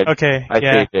now. Good. Okay, I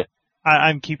saved it.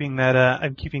 I'm keeping that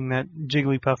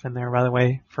Jigglypuff in there, by the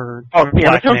way, for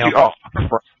blackmail.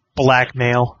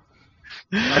 Blackmail.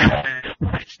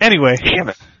 Anyway. Damn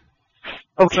it.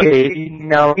 Okay,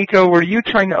 now, Nico, were you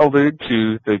trying to allude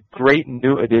to the great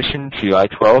new addition to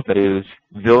I-12 that is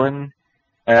villain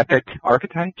epic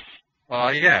archetypes?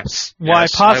 Yes. Why,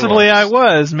 yes, possibly I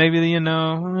was. Maybe, you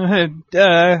know,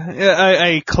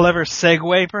 a clever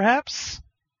segue, perhaps?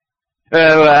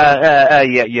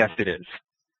 Yes, it is.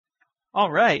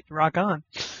 All right, rock on.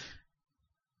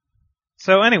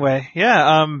 So anyway,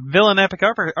 villain epic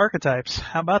archetypes.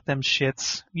 How about them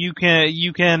shits? You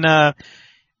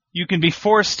can be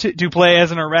forced to play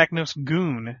as an Arachnos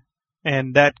goon,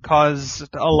 and that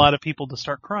caused a lot of people to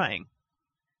start crying.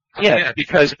 Yeah,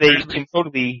 because they can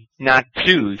totally not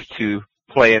choose to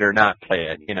play it or not play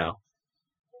it, you know.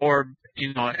 Or,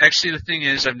 you know, actually the thing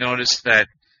is, I've noticed that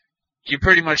you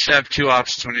pretty much have two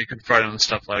options when you're confronted with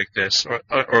stuff like this.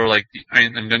 Or like,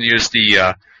 I'm going to use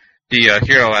the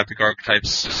hero epic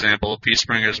archetypes example of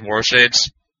Peacebringers and Warshades.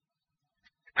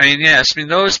 I mean, yes, I mean,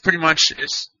 those pretty much,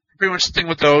 it's pretty much the thing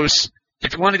with those.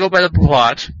 If you want to go by the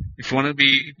plot, if you want to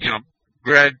be, you know,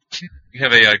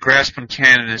 grasping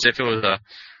cannon as if it was a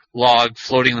log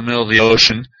floating in the middle of the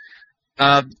ocean.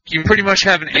 You pretty much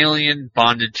have an alien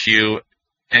bonded to you,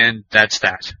 and that's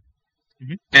that.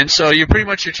 Mm-hmm. And so your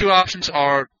two options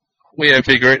are, way I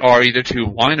figure it, are either to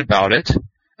whine about it,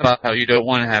 about how you don't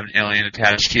want to have an alien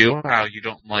attached to you, how you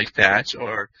don't like that,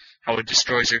 or how it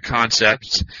destroys your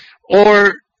concepts,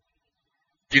 or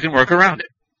you can work around it.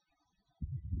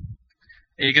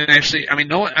 You can actually,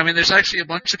 there's actually a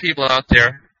bunch of people out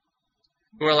there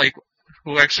who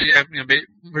actually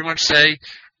pretty much say,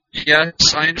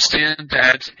 yes, I understand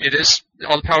that it is,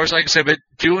 all the powers I exhibit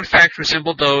do in fact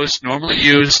resemble those normally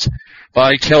used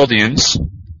by Chaldeans,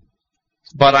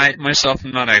 but I myself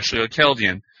am not actually a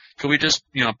Chaldean. Could we just,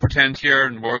 pretend here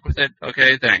and work with it?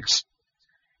 Okay, thanks.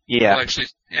 Yeah. Well,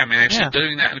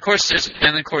 doing that. And of course,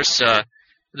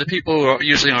 the people who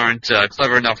usually aren't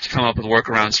clever enough to come up with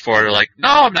workarounds for it are like, no,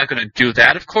 I'm not going to do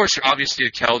that. Of course, you're obviously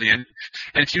a Chaldean.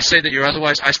 And if you say that you're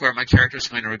otherwise, I swear my character is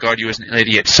going to regard you as an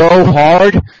idiot so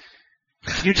hard.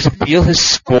 Can you just feel his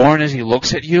scorn as he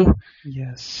looks at you?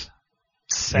 Yes.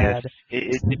 Sad.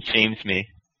 Yes, it shames me.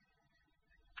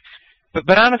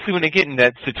 But honestly, when I get in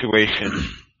that situation,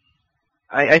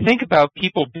 I think about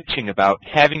people bitching about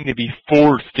having to be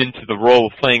forced into the role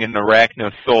of playing an Arachno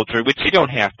soldier, which you don't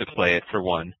have to play it, for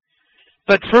one.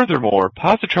 But furthermore,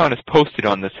 Positron has posted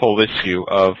on this whole issue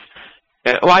of,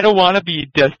 I don't want to be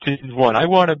Destined One. I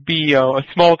want to be a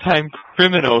small-time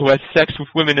criminal who has sex with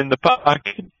women in the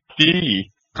pocket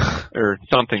D, or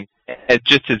something. It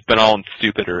just has been all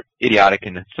stupid or idiotic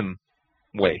in some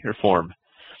way or form.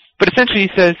 But essentially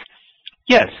he says,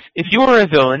 yes, if you are a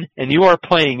villain and you are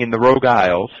playing in the Rogue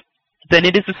Isles, then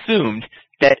it is assumed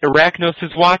that Arachnos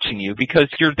is watching you because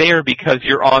you're there because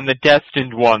you're on the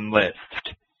Destined One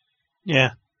list.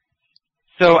 Yeah.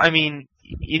 So,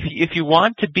 if you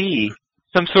want to be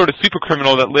some sort of super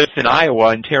criminal that lives in Iowa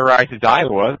and terrorizes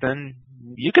Iowa, then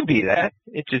you can be that.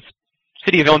 It's just,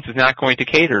 City of Villains is not going to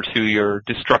cater to your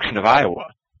destruction of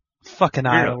Iowa. Fucking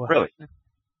Iowa. Really.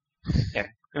 Yeah.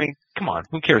 Come on.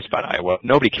 Who cares about Iowa?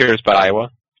 Nobody cares about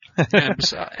Iowa.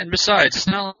 And besides, it's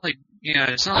not like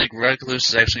Recluse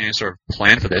is actually any sort of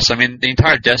plan for this. The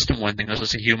entire Destin One thing was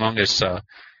just a humongous,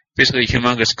 basically a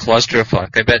humongous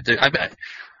clusterfuck.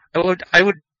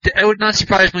 It would not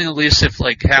surprise me in the least if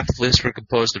half the list were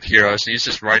composed of heroes and he's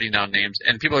just writing down names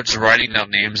and people are just writing down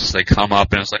names as they come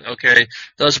up and it's like, okay,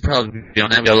 those are probably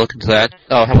on that. We gotta look into that.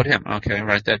 Oh, how about him? Okay,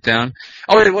 write that down.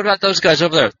 Oh wait, what about those guys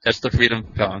over there? That's the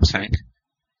Freedom Falcon tank.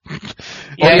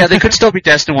 Yeah, they could still be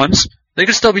Destined Ones.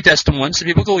 The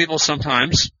people go evil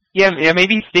sometimes. Yeah,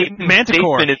 maybe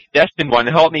Statesman is Destined One.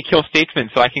 Help me kill Statesman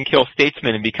so I can kill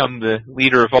Statesman and become the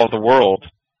leader of all the world.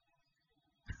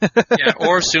 Yeah,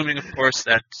 or assuming, of course,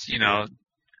 that,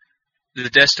 the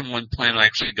Destined One plan will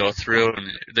actually go through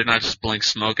and they're not just blowing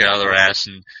smoke out of their ass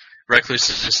and Recluse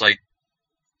is just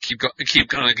keep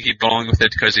going with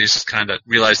it because he's just kind of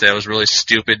realized that it was really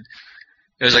stupid.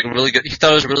 It was he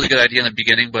thought it was a really good idea in the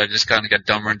beginning, but it just kind of got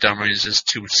dumber and dumber and he's just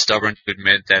too stubborn to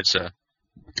admit that's a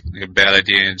bad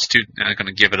idea and he's not going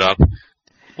to give it up.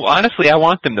 Well, honestly, I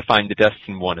want them to find the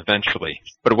Destined One eventually.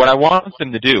 But what I want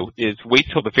them to do is wait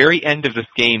till the very end of this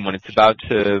game when it's about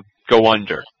to go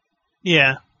under.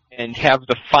 Yeah. And have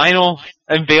the final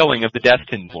unveiling of the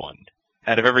Destined One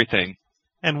out of everything.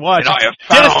 And what? And I have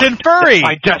found Destined Furry!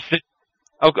 My Destined...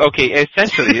 Okay,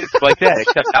 essentially, it's like that,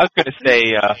 except I was going to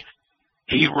say,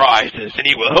 he rises and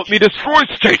he will help me destroy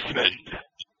Statesman.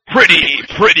 Pretty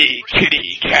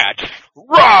kitty cat,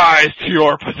 rise to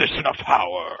your position of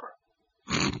power.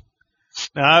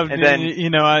 And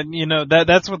then,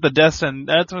 that's what the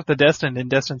Destined in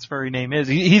Destined's furry name is.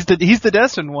 He's the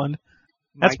Destined One.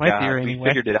 That's my theory anyway. We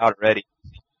figured it out already.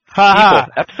 Ha!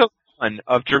 Episode 1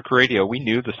 of Jerk Radio, we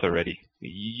knew this already.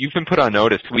 You've been put on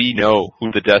notice. We know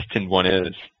who the Destined One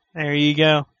is. There you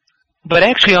go. But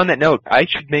actually, on that note, I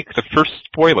should make the first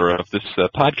spoiler of this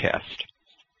podcast.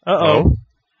 Uh-oh.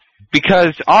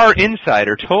 Because our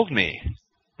insider told me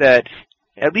that,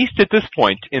 at least at this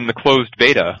point in the closed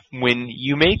beta, when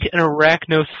you make an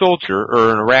Arachno soldier,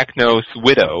 or an Arachnos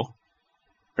widow,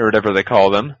 or whatever they call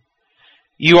them,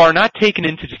 you are not taken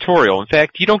into tutorial. In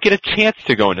fact, you don't get a chance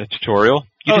to go into tutorial.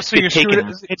 So you're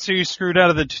screwed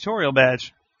out of the tutorial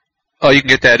badge. Oh, you can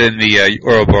get that in the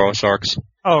Ouroboros arcs.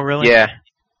 Oh, really? Yeah.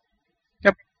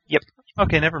 Yep.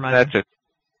 Okay, never mind. That's it.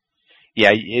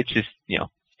 Yeah, it's just,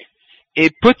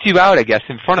 it puts you out, I guess,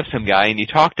 in front of some guy, and you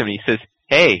talk to him, and he says,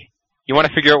 hey, you want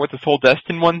to figure out what this whole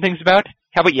Destined One thing's about?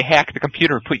 How about you hack the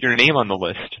computer and put your name on the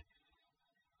list?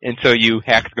 And so you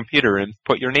hack the computer and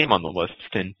put your name on the list,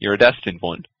 and you're a Destined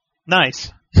One.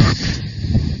 Nice.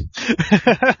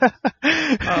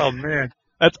 Oh, man.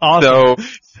 That's awesome. So,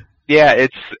 Yeah,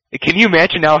 can you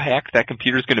imagine how hacked that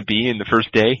computer's gonna be in the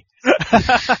first day?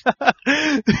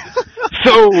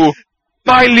 So,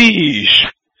 my liege,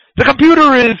 the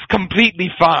computer is completely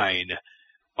fine.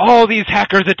 All these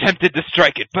hackers attempted to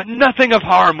strike it, but nothing of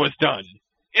harm was done.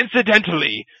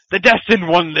 Incidentally, the Destin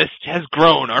 1 list has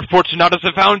grown. Our Fortunatos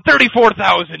have found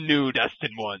 34,000 new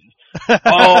Destin 1s.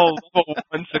 All level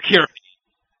 1 security.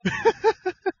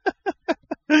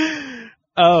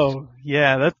 Oh,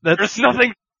 yeah, that's... There's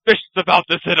nothing suspicious about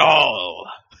this at all.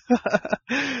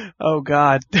 Oh,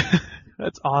 God.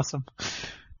 That's awesome.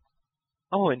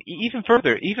 Oh, and even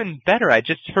further, even better, I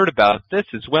just heard about this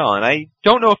as well, and I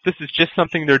don't know if this is just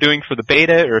something they're doing for the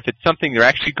beta, or if it's something they're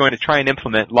actually going to try and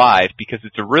implement live, because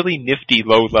it's a really nifty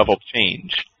low-level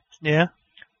change. Yeah.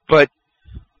 But,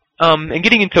 and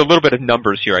getting into a little bit of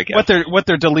numbers here, I guess. What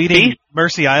they're deleting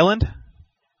Mercy Island?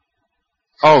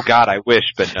 Oh God, I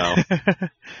wish, but no.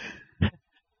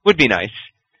 Would be nice.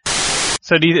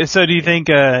 So do you think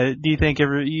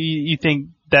you think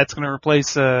that's going to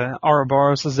replace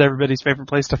Ouroboros as everybody's favorite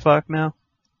place to fuck now?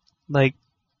 Like,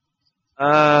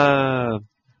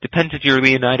 depends if you're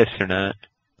Leonidas or not.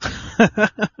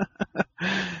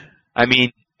 I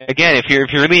mean, again, if you're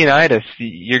Leonidas,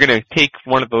 you're going to take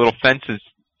one of the little fences.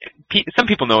 Some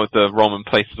people know what the Roman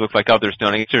places look like, others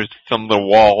don't. I guess there's some little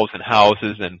walls and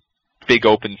houses and big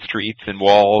open streets and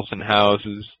walls and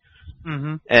houses.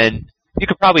 Mm-hmm. And you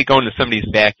could probably go into somebody's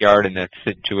backyard in that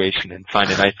situation and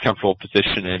find a nice, comfortable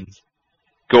position and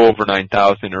go over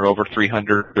 9,000 or over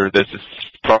 300 or this is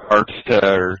Sparta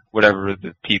or whatever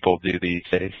the people do these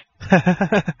days.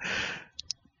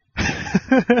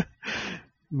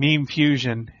 Meme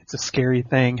fusion. It's a scary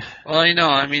thing. Well,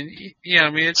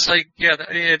 it's like,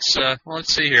 well,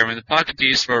 let's see here. I mean, the Pocket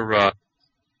Ds were,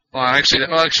 that's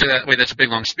a big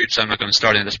long speech, so I'm not going to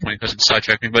start it at this point because it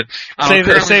sidetracked me. But save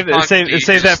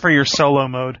that for your solo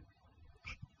mode.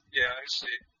 Yeah,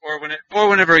 actually, or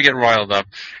whenever I get riled up.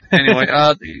 Anyway,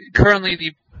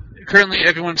 currently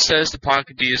everyone says the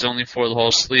Pocket D is only for the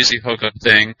whole sleazy hookup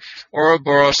thing.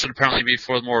 Ouroboros would apparently be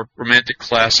for the more romantic,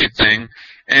 classy thing.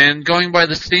 And going by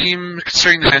the theme,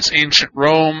 considering that it's ancient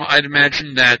Rome, I'd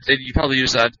imagine that you probably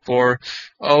use that for,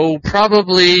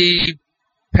 probably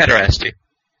pederasty.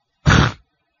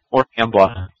 Or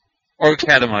Nambla. Or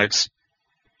catamites.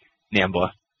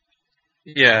 Nambla.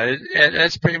 Yeah,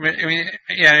 that's pretty much,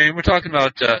 we're talking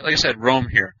about, like I said, Rome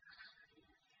here.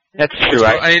 That's true.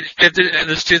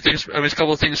 There's two things, a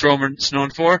couple of things Rome is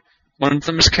known for. One of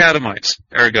them is catamites.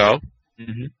 Ergo.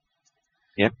 Mm-hmm.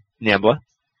 Yep, Nambla.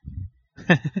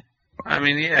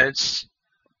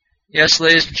 Yes,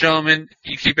 ladies and gentlemen,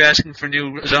 you keep asking for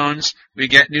new zones, we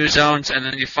get new zones, and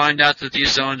then you find out that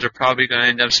these zones are probably going to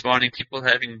end up spawning people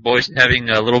having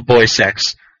little boy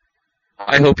sex.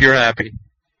 I hope you're happy.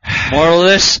 Moral of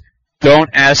this, don't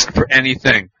ask for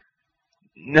anything.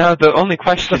 No, the only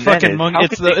question it's the fucking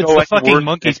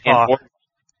monkey's paw.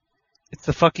 It's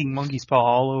the fucking monkey's paw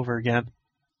all over again.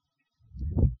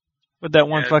 With that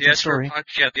one fucking story.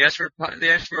 They ask for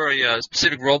a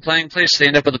specific role-playing place, they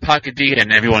end up with a Pocket D,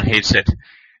 and everyone hates it.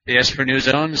 They ask for new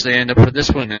zones, they end up with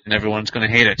this one, and everyone's going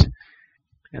to hate it.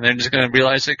 And they're just going to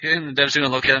realize, and the devs are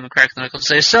going to look at them and crack the knuckles and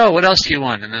say, so, what else do you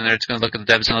want? And then they're just going to look at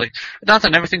the devs and like,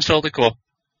 nothing, everything's totally cool.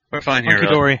 We're fine here.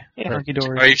 Hunky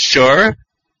dory. Are you sure?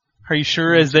 Are you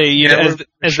sure? As they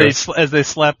as they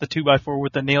slap the 2x4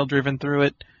 with the nail driven through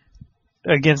it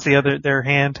against their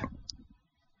hand.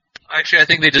 Actually, I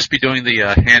think they'd just be doing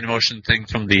the hand motion thing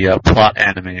from the plot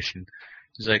animation.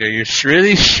 It's like, are you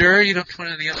really sure you don't put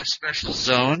any other special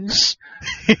zones?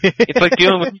 It's like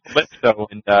dealing with Calypso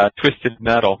and Twisted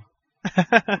Metal.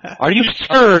 Are you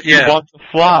sure you want to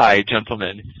fly,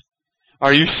 gentlemen?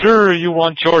 Are you sure you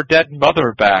want your dead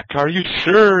mother back? Are you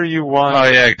sure you want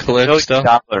Calypso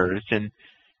 $1,000,000? And,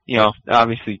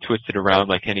 obviously twisted around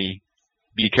like any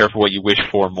be careful what you wish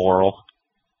for moral.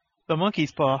 The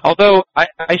monkey's paw. Although,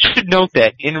 I should note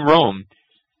that in Rome,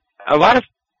 a lot of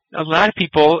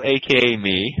people, aka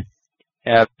me,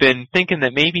 have been thinking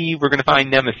that maybe we're going to find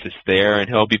Nemesis there and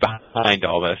he'll be behind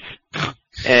all this.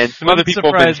 And some other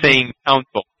people have been saying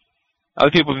Council.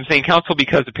 Other people have been saying Council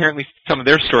because apparently some of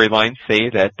their storylines say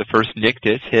that the first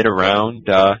Nictus hit around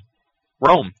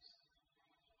Rome.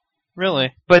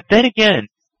 Really? But then again,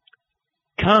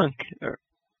 Cut.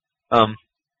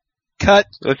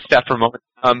 Let's stop for a moment.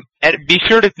 Be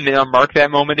sure to mark that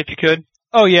moment if you could.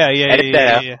 Oh yeah.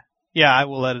 Yeah, I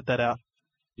will edit that out.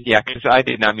 Yeah, because I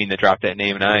did not mean to drop that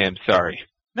name, and I am sorry.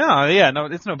 No,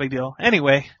 it's no big deal.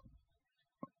 Anyway.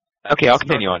 Okay, I'll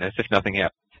continue on this if nothing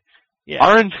happens. Yeah.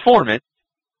 Our informant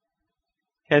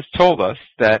has told us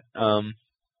that,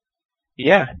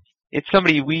 it's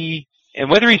somebody we And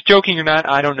whether he's joking or not,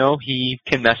 I don't know. He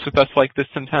can mess with us like this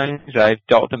sometimes. I've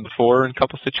dealt with him before in a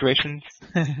couple situations.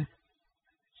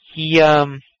 He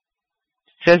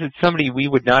says it's somebody we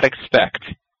would not expect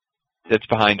that's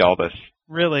behind all this.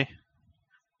 Really?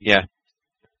 Yeah.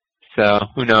 So,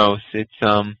 who knows? It's,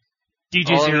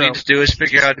 DJ All we Zero. need to do is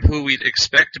figure out who we'd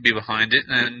expect to be behind it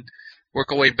and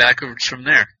work our way backwards from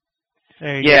there.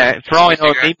 There you yeah, for all I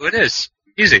know, Figure out who it is.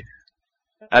 Easy.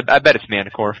 I bet it's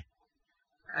Manticore.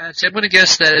 So I'm going to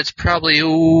guess that it's probably,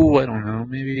 I don't know,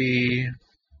 maybe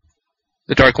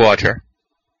the Dark Watcher.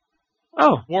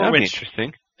 Oh, that'd be Warwitch.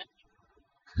 interesting.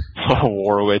 Oh,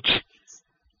 Warwitch.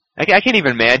 I can't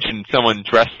even imagine someone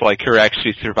dressed like her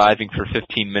actually surviving for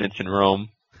 15 minutes in Rome.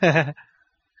 I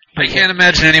can't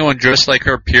imagine anyone dressed like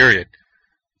her, period.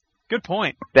 Good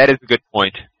point. That is a good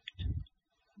point.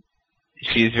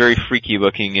 She's very freaky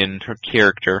looking in her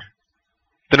character.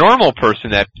 The normal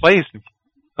person that plays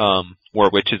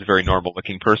Warwitch is a very normal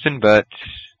looking person, but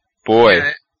boy.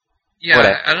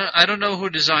 Yeah, I don't know who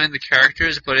designed the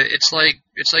characters, but it's like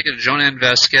a Jonan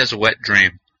Vasquez wet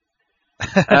dream.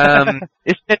 Isn't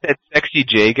it that sexy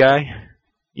J guy?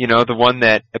 You know, the one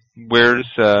that wears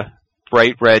a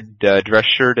bright red dress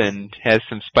shirt and has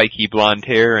some spiky blonde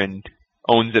hair and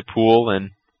owns a pool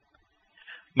and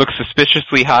looks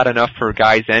suspiciously hot enough for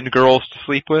guys and girls to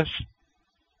sleep with?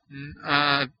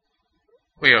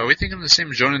 Wait, are we thinking of the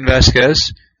same Jonan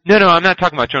Vasquez? No, I'm not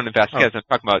talking about Jonan Vasquez. I'm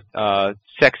talking about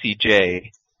Sexy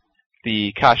J,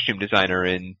 the costume designer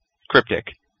in Cryptic.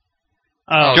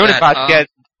 Jonan Vasquez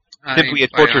simply a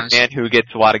tortured man who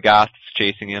gets a lot of goths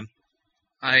chasing him.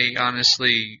 I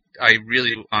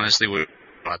really honestly would have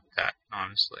thought that,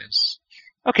 honestly.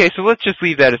 Okay, so let's just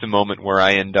leave that as a moment where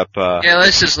I end up, Yeah,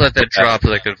 let's just let that drop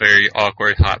like a very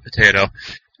awkward hot potato.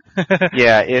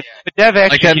 yeah, if Dev actually...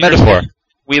 Like that metaphor.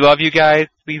 We love you guys.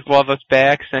 Please love us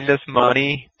back. Send us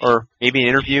money, or maybe an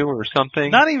interview or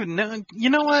something. Not even, no, you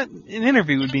know what? An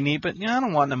interview would be neat, but I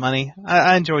don't want the money.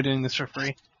 I enjoy doing this for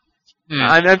free.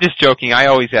 I'm just joking. I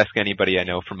always ask anybody I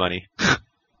know for money.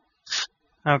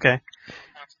 Okay.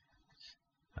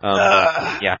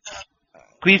 Yeah.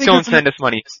 Please don't send us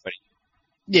money.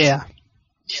 Yeah.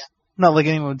 Not like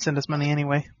anyone would send us money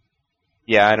anyway.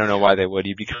 Yeah, I don't know why they would.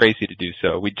 You'd be crazy to do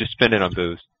so. We'd just spend it on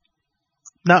booze.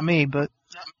 Not me, but...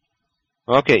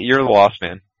 Okay, you're the lost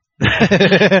man.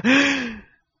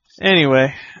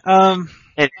 Anyway,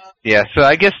 yeah, so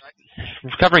I guess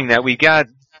covering that, we got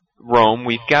Rome,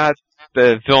 we've got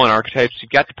the villain archetypes,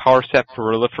 we've got the power set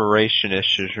proliferation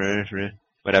issues,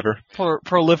 whatever.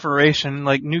 Proliferation,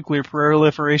 like nuclear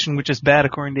proliferation, which is bad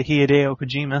according to Hideo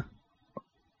Kojima.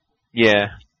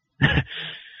 Yeah.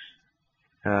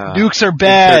 Nukes are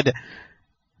bad!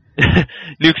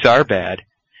 Nukes are bad.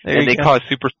 There and they go. cause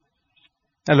super...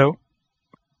 Hello?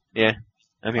 Yeah.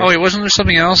 I mean, Oh, wait, wasn't there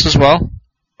something else as well?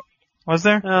 Was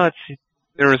there? let's see.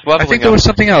 There was leveling I think up. there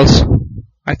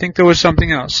was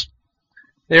something else.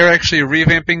 They're actually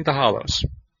revamping the Hollows.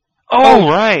 Oh,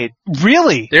 right.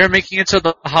 Really? They're making it so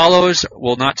the Hollows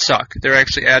will not suck. They're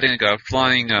actually adding like a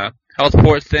flying health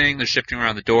port thing. They're shifting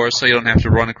around the doors so you don't have to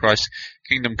run across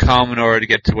Kingdom Come in order to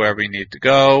get to wherever you need to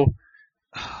go.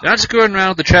 They're not screwing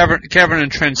around with the Cavern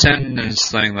and Transcendence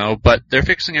thing though, but they're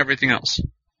fixing everything else.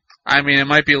 I mean, it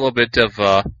might be a little bit of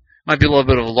a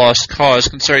lost cause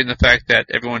considering the fact that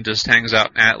everyone just hangs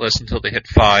out in Atlas until they hit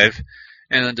 5,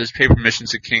 and then does paper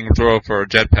missions at King's Row for a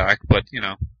jetpack, but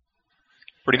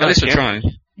Pretty at much, least they're yeah. trying.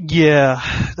 Yeah,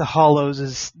 the Hollows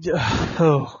is,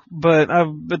 but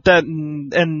that,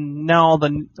 and now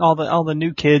all the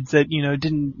new kids that,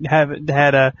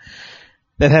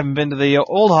 that haven't been to the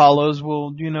old Hollows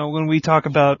will, when we talk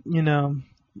about,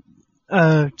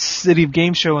 City of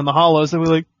Game Show and the Hollows, they'll be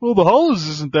like, well, the Hollows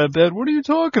isn't that bad. What are you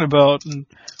talking about? And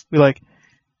we're like,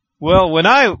 well, when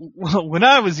I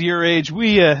was your age,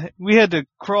 we had to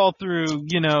crawl through,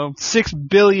 6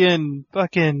 billion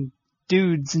fucking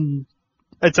dudes, and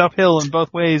it's uphill in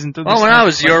both ways. And Well, when I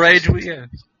was your age,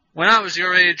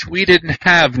 we didn't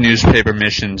have newspaper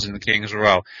missions in the King's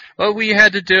Row. What we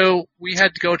had to do, we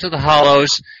had to go to the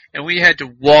Hollows, and we had to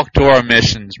walk to our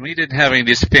missions. We didn't have any of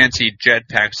these fancy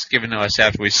jetpacks given to us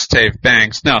after we saved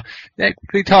banks. No,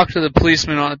 we talked to the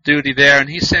policeman on duty there, and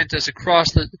he sent us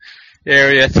across the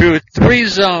area through 3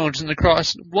 zones and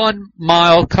across 1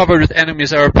 mile covered with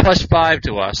enemies that were +5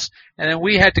 to us. And then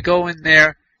we had to go in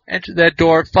there, enter that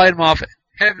door, fight them off.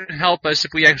 Heaven help us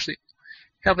if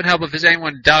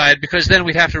anyone died, because then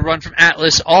we'd have to run from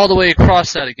Atlas all the way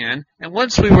across that again. And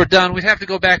once we were done, we'd have to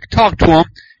go back, talk to him,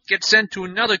 get sent to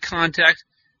another contact,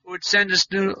 who would send us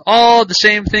to all the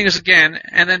same things again,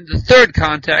 and then the third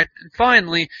contact, and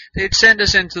finally, they'd send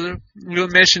us into the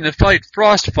mission to fight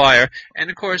Frostfire.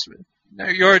 And of course,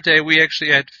 your day, we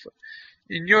actually had.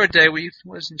 In your day, we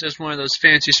wasn't just one of those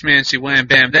fancy schmancy wham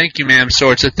bam thank you ma'am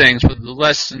sorts of things with the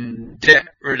lesson debt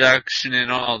reduction and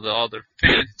all the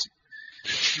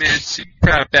fancy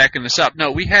crap backing us up.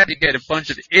 No, we had to get a bunch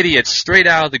of idiots straight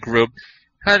out of the group,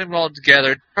 had them all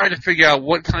together, try to figure out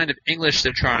what kind of English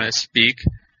they're trying to speak.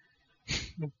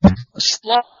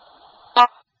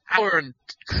 Hour and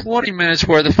 20 minutes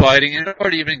worth of fighting, and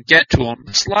already even get to them,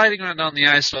 sliding around on the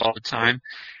ice all the time.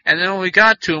 And then when we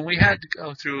got to them, we had to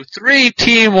go through 3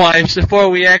 team wipes before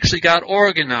we actually got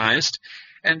organized.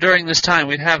 And during this time,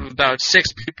 we'd have about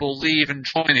 6 people leave and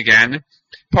join again,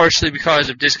 partially because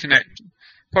of disconnection.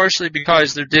 Partially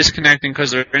because they're disconnecting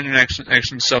because their internet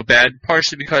connection's so bad.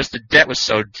 Partially because the debt was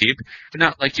so deep. But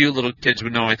not like you little kids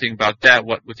would know anything about that,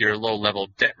 what with your low-level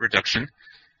debt reduction.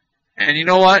 And you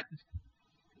know what?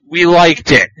 We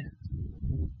liked it.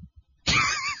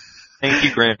 Thank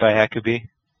you, Grandpa Huckabee.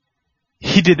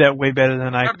 He did that way better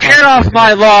than I could. Get off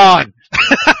my lawn!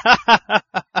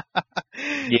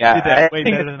 Yeah, Did that way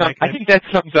better than I could. I think that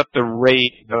sums up the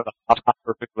rate of the hop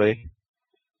perfectly.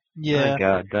 Yeah.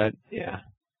 My God, yeah.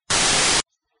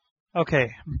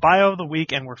 Okay, bio of the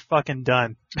week, and we're fucking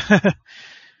done.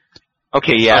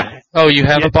 Okay, yeah. Oh, you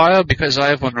have a bio? Because I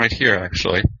have one right here,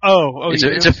 actually.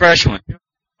 It's a fresh one.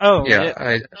 Oh,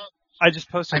 Yeah, I just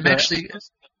posted. I'm actually.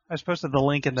 I just posted the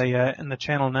link in the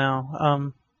channel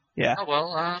now. Yeah. Oh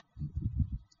well,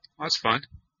 that's fine.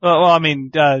 Well, I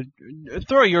mean,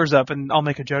 throw yours up, and I'll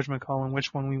make a judgment call on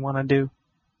which one we want to do,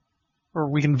 or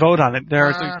we can vote on it. There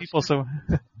are 3 people, so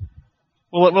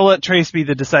we'll let Trace be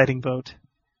the deciding vote.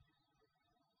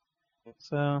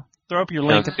 So throw up your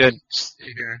link. Sounds good.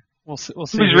 See here. We'll see.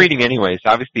 Who's reading anyways?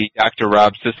 Obviously, Dr.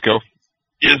 Rob Sisko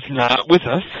is not with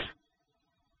us.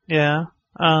 Yeah.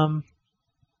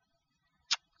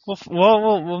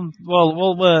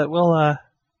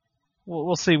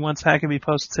 We'll see once Huckabee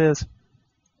posts his.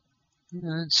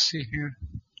 Let's see here.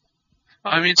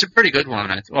 I mean, it's a pretty good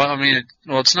one. It's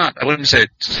not. I wouldn't say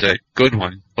it's a good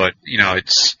one, but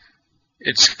it's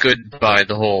good by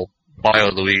the whole bio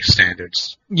of the week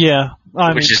standards. Yeah,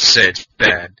 which is to say it's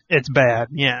bad. It's bad.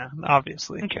 Yeah,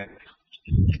 obviously. Okay.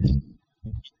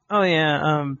 Oh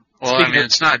yeah. Well, I mean,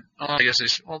 it's not. Oh, I guess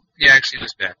it's. Well, yeah, actually, it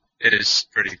is bad. It is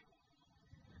pretty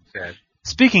bad.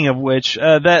 Speaking of which,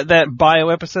 that bio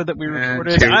episode that we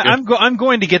recorded, I'm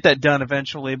going to get that done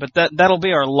eventually, but that'll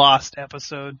be our lost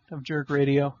episode of Jerk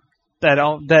Radio.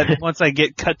 That once I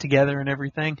get cut together and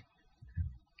everything,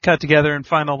 and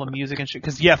find all the music and shit.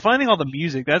 Because finding all the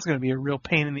music, that's going to be a real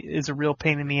pain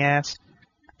in the ass.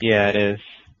 Yeah, it is.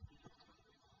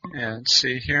 Yeah, let's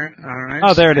see here. All right.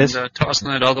 Oh, there it is. Tossing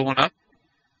that other one up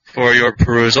for your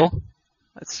perusal.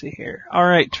 Let's see here. All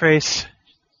right, Trace.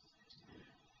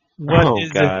 What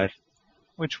is God.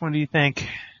 Which one do you think?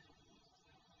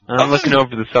 I'm looking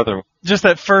over this other one. Just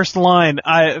that first line.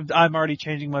 I'm already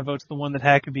changing my vote to the one that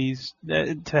Hackabee's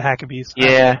to Hackabee's.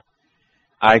 Yeah,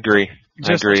 I agree.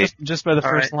 Just by the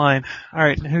first line. All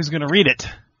right, who's going to read it?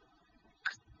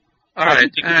 All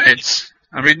right.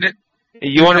 I'm reading it.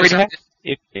 You want to read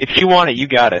it? If you want it, you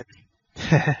got it.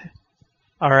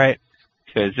 All right.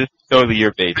 Because this is totally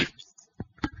your baby.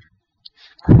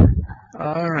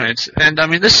 All right, and I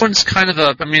mean this one's kind of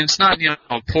it's not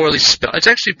poorly spelled. It's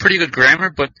actually pretty good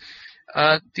grammar, but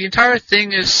the entire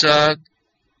thing is it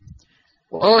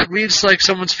reads like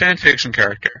someone's fan fiction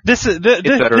character. This is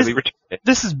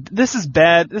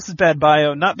bad. This is bad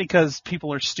bio, not because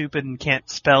people are stupid and can't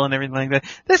spell and everything like that.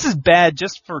 This is bad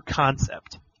just for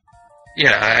concept.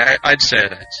 Yeah, I'd say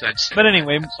that. But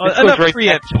anyway,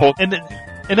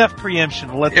 enough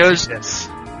preemption. Let's do this.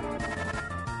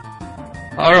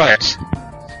 Alright.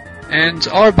 And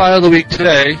our bio of the week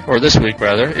today, or this week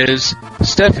rather, is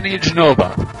Stephanie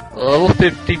Genova, a level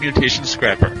 50 mutation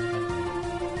scrapper.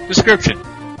 Description.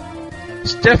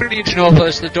 Stephanie Genova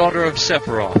is the daughter of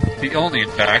Sephiroth, the only in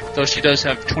fact, though she does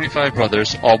have 25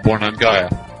 brothers, all born on Gaia.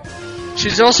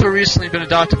 She's also recently been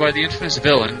adopted by the infamous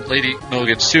villain, Lady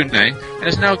Milligan Tsune, and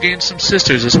has now gained some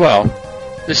sisters as well.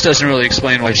 This doesn't really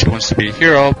explain why she wants to be a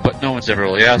hero, but no one's ever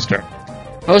really asked her.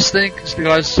 Most think it's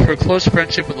because of her close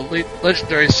friendship with the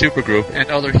legendary supergroup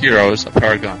and other heroes of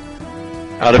Paragon.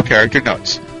 Out of character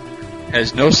notes.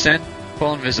 Has no scent,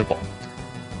 while invisible.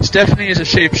 Stephanie is a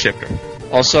shapeshifter.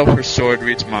 Also, her sword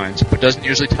reads minds, but doesn't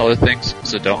usually tell her things,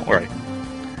 so don't worry.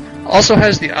 Also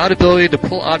has the odd ability to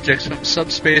pull objects from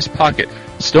subspace pocket,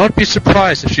 so don't be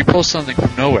surprised if she pulls something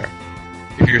from nowhere.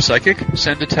 If you're psychic,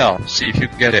 send a tell, see if you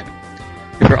can get in.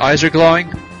 If her eyes are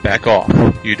glowing, back off.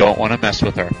 You don't want to mess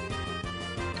with her.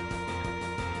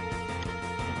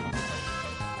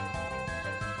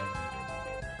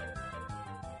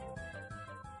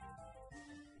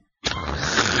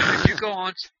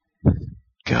 want.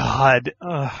 God.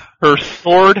 Her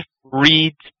sword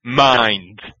reads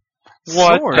minds.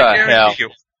 What Sword? the hell?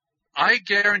 I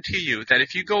guarantee you that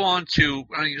if you go on to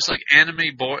just like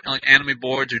anime boards or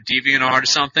DeviantArt or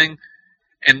something,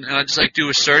 and just like do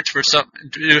a search for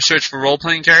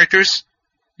role-playing characters,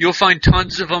 you'll find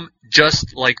tons of them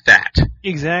just like that.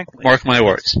 Exactly. Mark my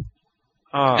words.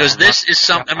 Because this is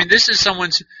this is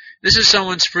someone's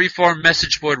freeform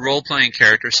message board role-playing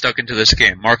character stuck into this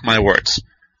game. Mark my words.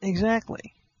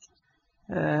 Exactly.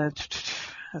 Let's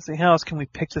see, how else can we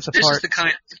pick this apart? This is the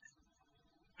kind.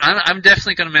 I'm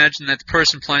definitely going to imagine that the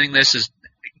person playing this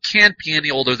can't be any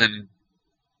older than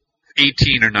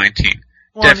 18 or 19.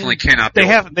 Well, Definitely cannot be. They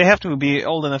have to be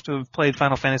old enough to have played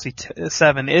Final Fantasy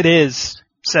VII. It is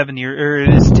 10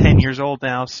 years old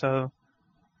now, so.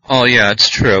 Oh yeah, it's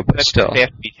true, but still. They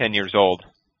have to be 10 years old.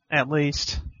 At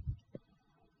least.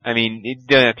 I mean, you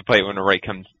don't have to play it when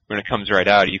it comes right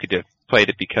out. You could have played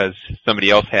it because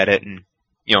somebody else had it, and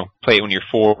play it when you're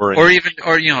 4. Or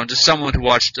just someone who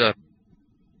watched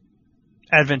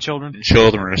Advent Children or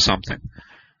something.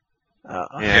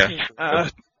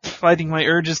 Fighting my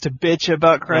urges to bitch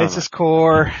about Crisis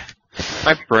Core.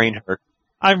 My brain hurt.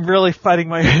 I'm really fighting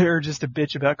my urges to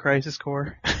bitch about Crisis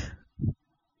Core.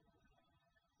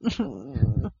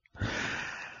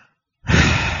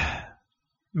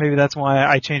 Maybe that's why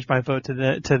I changed my vote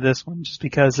to this one, just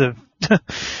because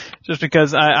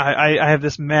I have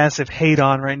this massive hate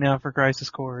on right now for Crisis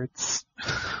Core.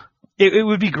 It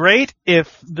would be great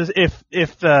if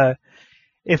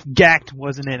Gact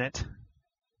wasn't in it.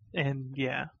 And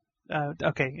yeah.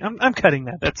 Okay, I'm cutting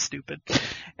that. That's stupid.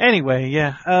 Anyway,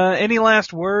 yeah. Any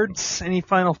last words? Any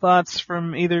final thoughts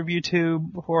from either of you two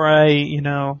before I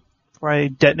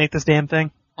detonate this damn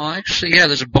thing? Well, actually, yeah,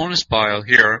 there's a bonus bio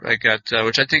here I got,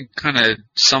 which I think kind of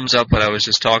sums up what I was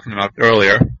just talking about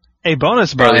earlier. A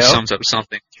bonus Or bio? at least sums up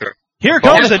something, sure. Here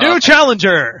comes a new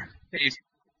challenger!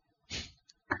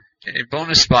 A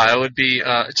bonus bio would be,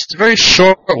 it's a very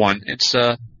short one. It's,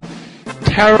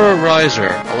 Terrorizer,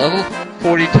 a level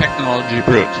 40 technology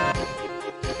brute.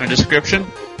 A description?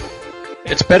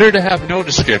 It's better to have no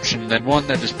description than one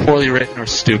that is poorly written or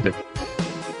stupid.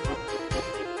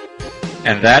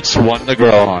 And that's one to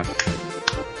grow on.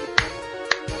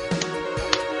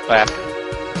 Clap,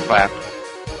 clap,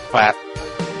 clap,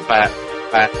 clap,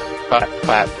 clap, clap,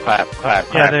 clap, clap, clap,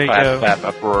 Yeah, there you go. clap,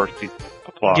 uproar,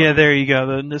 applause. Yeah, there you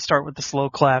go. The start with the slow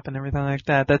clap and everything like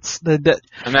that. That's I'm not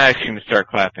actually going to start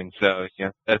clapping, so yeah,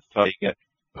 that's all you get.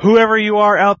 whoever you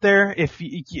are out there, if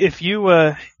you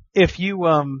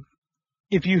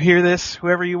hear this,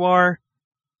 whoever you are,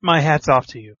 my hat's off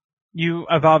to you. You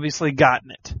have obviously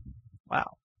gotten it.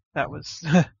 Wow. That was,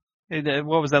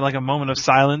 what was that, like a moment of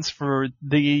silence for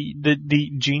the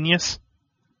genius?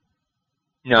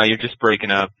 No, you're just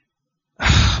breaking up.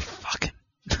 Fucking.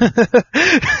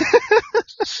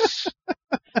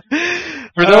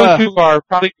 For those who are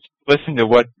probably listening to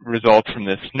what results from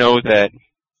this, know that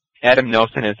Adam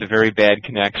Nelson has a very bad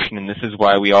connection, and this is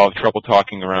why we all have trouble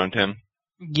talking around him.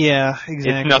 Yeah,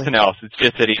 exactly. It's nothing else. It's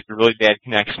just that he has a really bad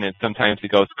connection, and sometimes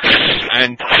it goes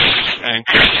and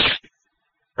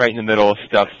right in the middle of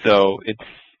stuff. So it's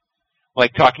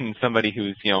like talking to somebody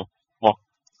who's,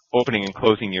 opening and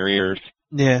closing your ears.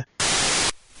 Yeah.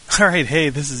 All right. Hey,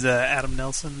 this is Adam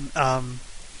Nelson.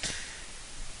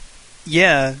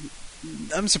 Yeah,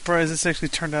 I'm surprised this actually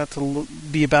turned out to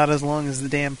be about as long as the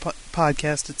damn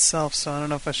podcast itself. So I don't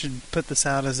know if I should put this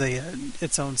out as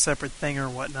its own separate thing or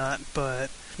whatnot.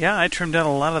 But yeah, I trimmed out a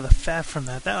lot of the fat from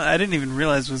that. I didn't even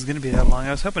realize it was going to be that long.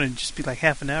 I was hoping it'd just be like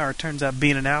half an hour. It turns out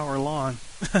being an hour long.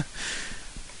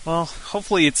 Well,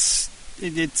 hopefully it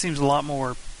seems a lot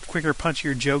more quicker,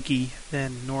 punchier, jokey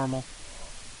than normal.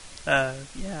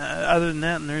 Yeah, other than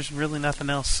that, there's really nothing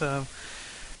else. So,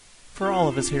 for all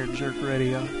of us here at Jerk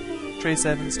Radio, Trace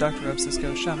Evans, Dr.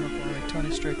 Cisco, Sean McCormick,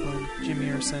 Tony Strickland, Jim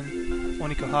Earson,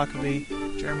 Waniko Huckabee,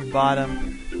 Jeremy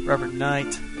Bottom, Robert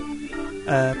Knight.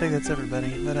 I think that's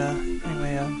everybody. But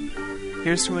anyway,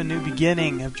 here's to a new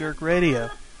beginning of Jerk Radio.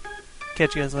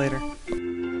 Catch you guys later.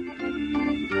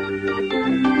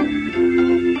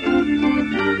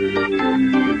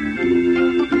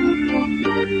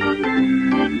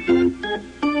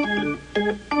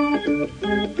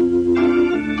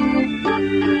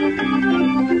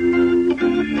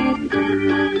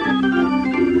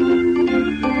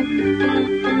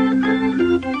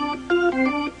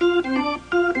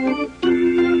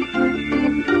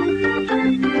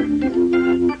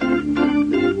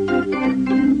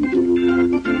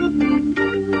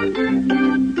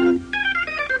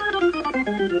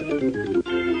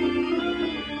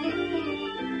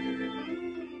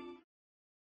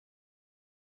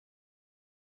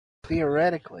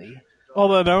 theoretically.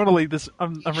 Although not only this,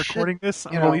 I'm He recording should, this.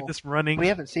 I'm you gonna know, leave this running. We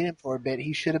haven't seen him for a bit.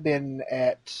 He should have been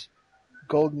at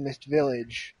Golden Mist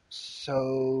Village,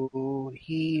 so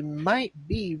he might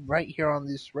be right here on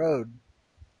this road.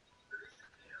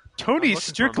 Tony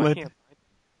Strickland.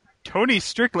 Tony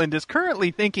Strickland is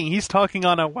currently thinking he's talking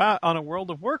on a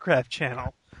World of Warcraft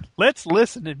channel. Let's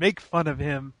listen and make fun of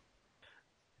him.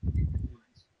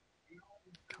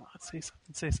 Come on, say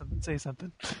something, say something, say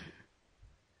something.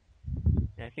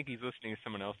 Yeah, I think he's listening to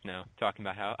someone else now, talking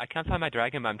about how I can't find my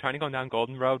dragon, but I'm trying to go down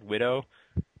Golden Road, Widow,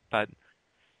 but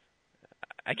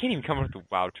I can't even come up with the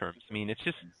WoW terms. I mean, it's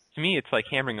just, to me, it's like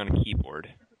hammering on a keyboard.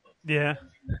 Yeah.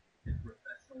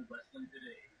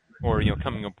 Or,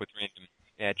 coming up with random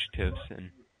adjectives and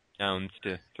nouns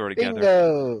to throw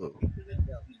together.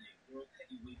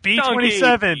 Bingo!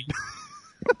 B27!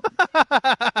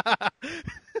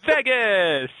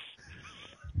 Vegas!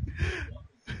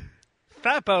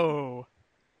 Fapo!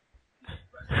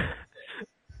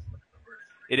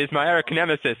 It is my arch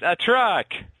nemesis, a truck!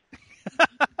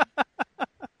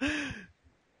 I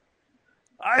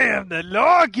am the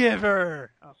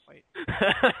lawgiver! Oh, wait.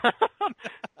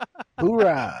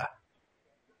 Hoorah!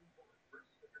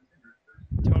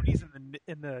 Tony's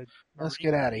in the Let's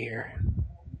get out of here.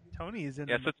 Tony is in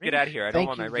Yes, the let's get out of here. I don't Thank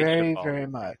want my you race very, to very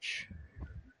much.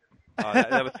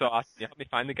 that was so awesome. You helped me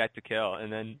find the guy to kill,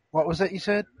 and then What was that you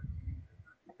said?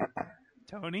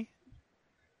 Tony?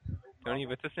 Tony, you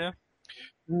with us now?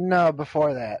 No,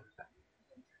 before that.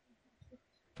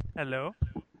 Hello?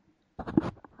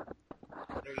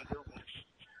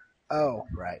 Oh,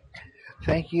 right.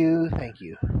 Thank you, thank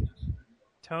you.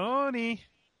 Tony!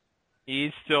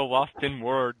 He's still lost in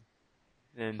word.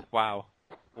 And wow,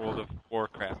 World of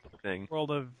Warcraft thing.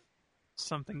 World of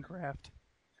something craft.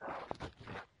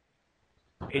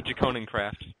 Age of Conan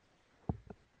Craft.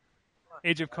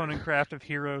 Age of Conan Craft of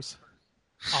Heroes.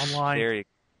 Online.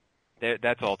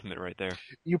 That's ultimate right there.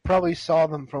 You probably saw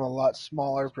them from a lot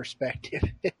smaller perspective.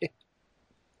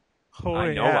 Oh,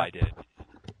 I know yeah. I did.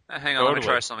 Hang on, let me Totally.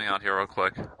 try something out here real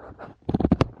quick.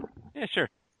 Yeah, sure.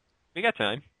 We got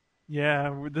time.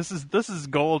 Yeah, this is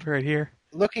gold right here.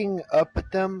 Looking up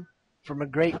at them from a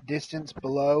great distance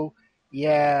below,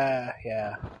 yeah.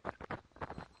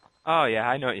 Oh yeah,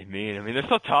 I know what you mean. I mean, they're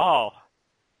so tall.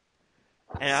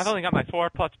 And I've only got my 4+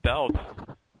 belt.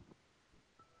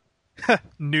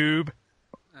 Noob.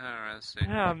 Alright, let's see.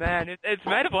 Oh man, it's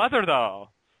made of leather though.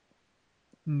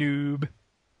 Noob.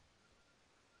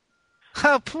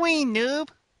 Oh, please, noob.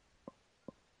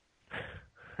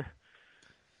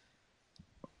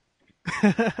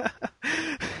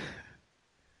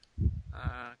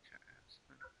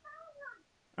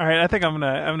 All right, I think I'm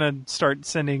gonna start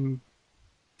sending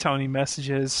Tony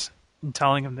messages and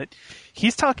telling him that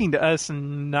he's talking to us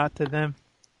and not to them.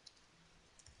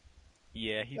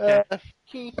 Yeah, he's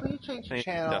Keith, will you change the Same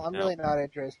channel? stuff I'm now. really not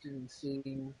interested in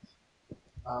seeing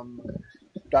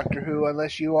Doctor Who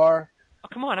unless you are. Oh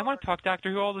come on, I want to talk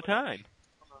Doctor Who all the time.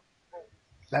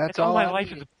 That's all all my I life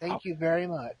need. is about. Thank you very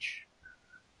much.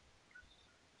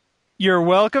 You're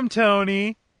welcome,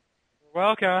 Tony.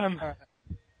 Welcome.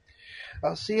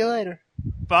 I'll see you later.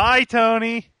 Bye,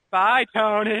 Tony. Bye,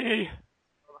 Tony.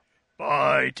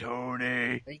 Bye,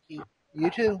 Tony. Thank you. You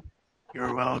too.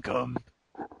 You're welcome.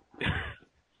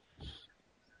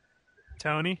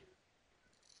 Tony,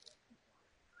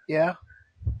 Yeah.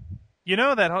 you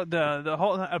know that the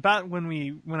whole about when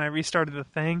I restarted the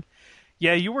thing.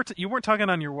 Yeah, you weren't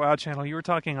talking on your WoW channel. You were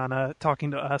talking on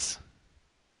talking to us.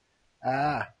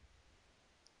 Ah.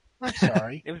 I'm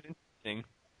sorry. It was interesting.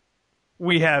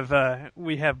 We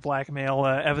have blackmail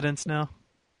evidence now.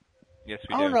 Yes,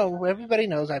 we do. Oh no, everybody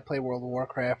knows I play World of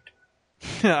Warcraft.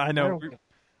 I know.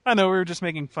 I know. We were just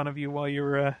making fun of you while you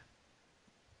were.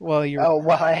 Oh,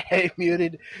 while I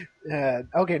muted.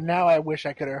 Okay, now I wish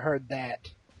I could have heard that.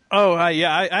 Oh,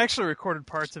 yeah. I actually recorded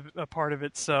a part of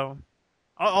it, so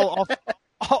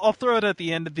I'll throw it at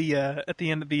the end of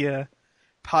the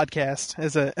podcast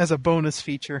as a bonus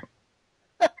feature.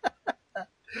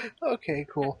 Okay,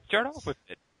 cool. Start off with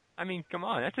it. I mean, come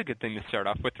on, that's a good thing to start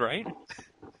off with, right?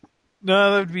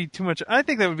 No, that would be too much. I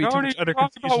think that would be too much utter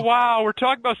talk confusion. about WoW. We're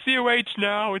talking about COH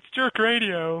now. It's Jerk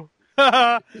Radio.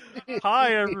 Hi,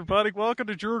 everybody. Welcome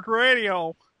to Jerk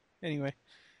Radio. Anyway.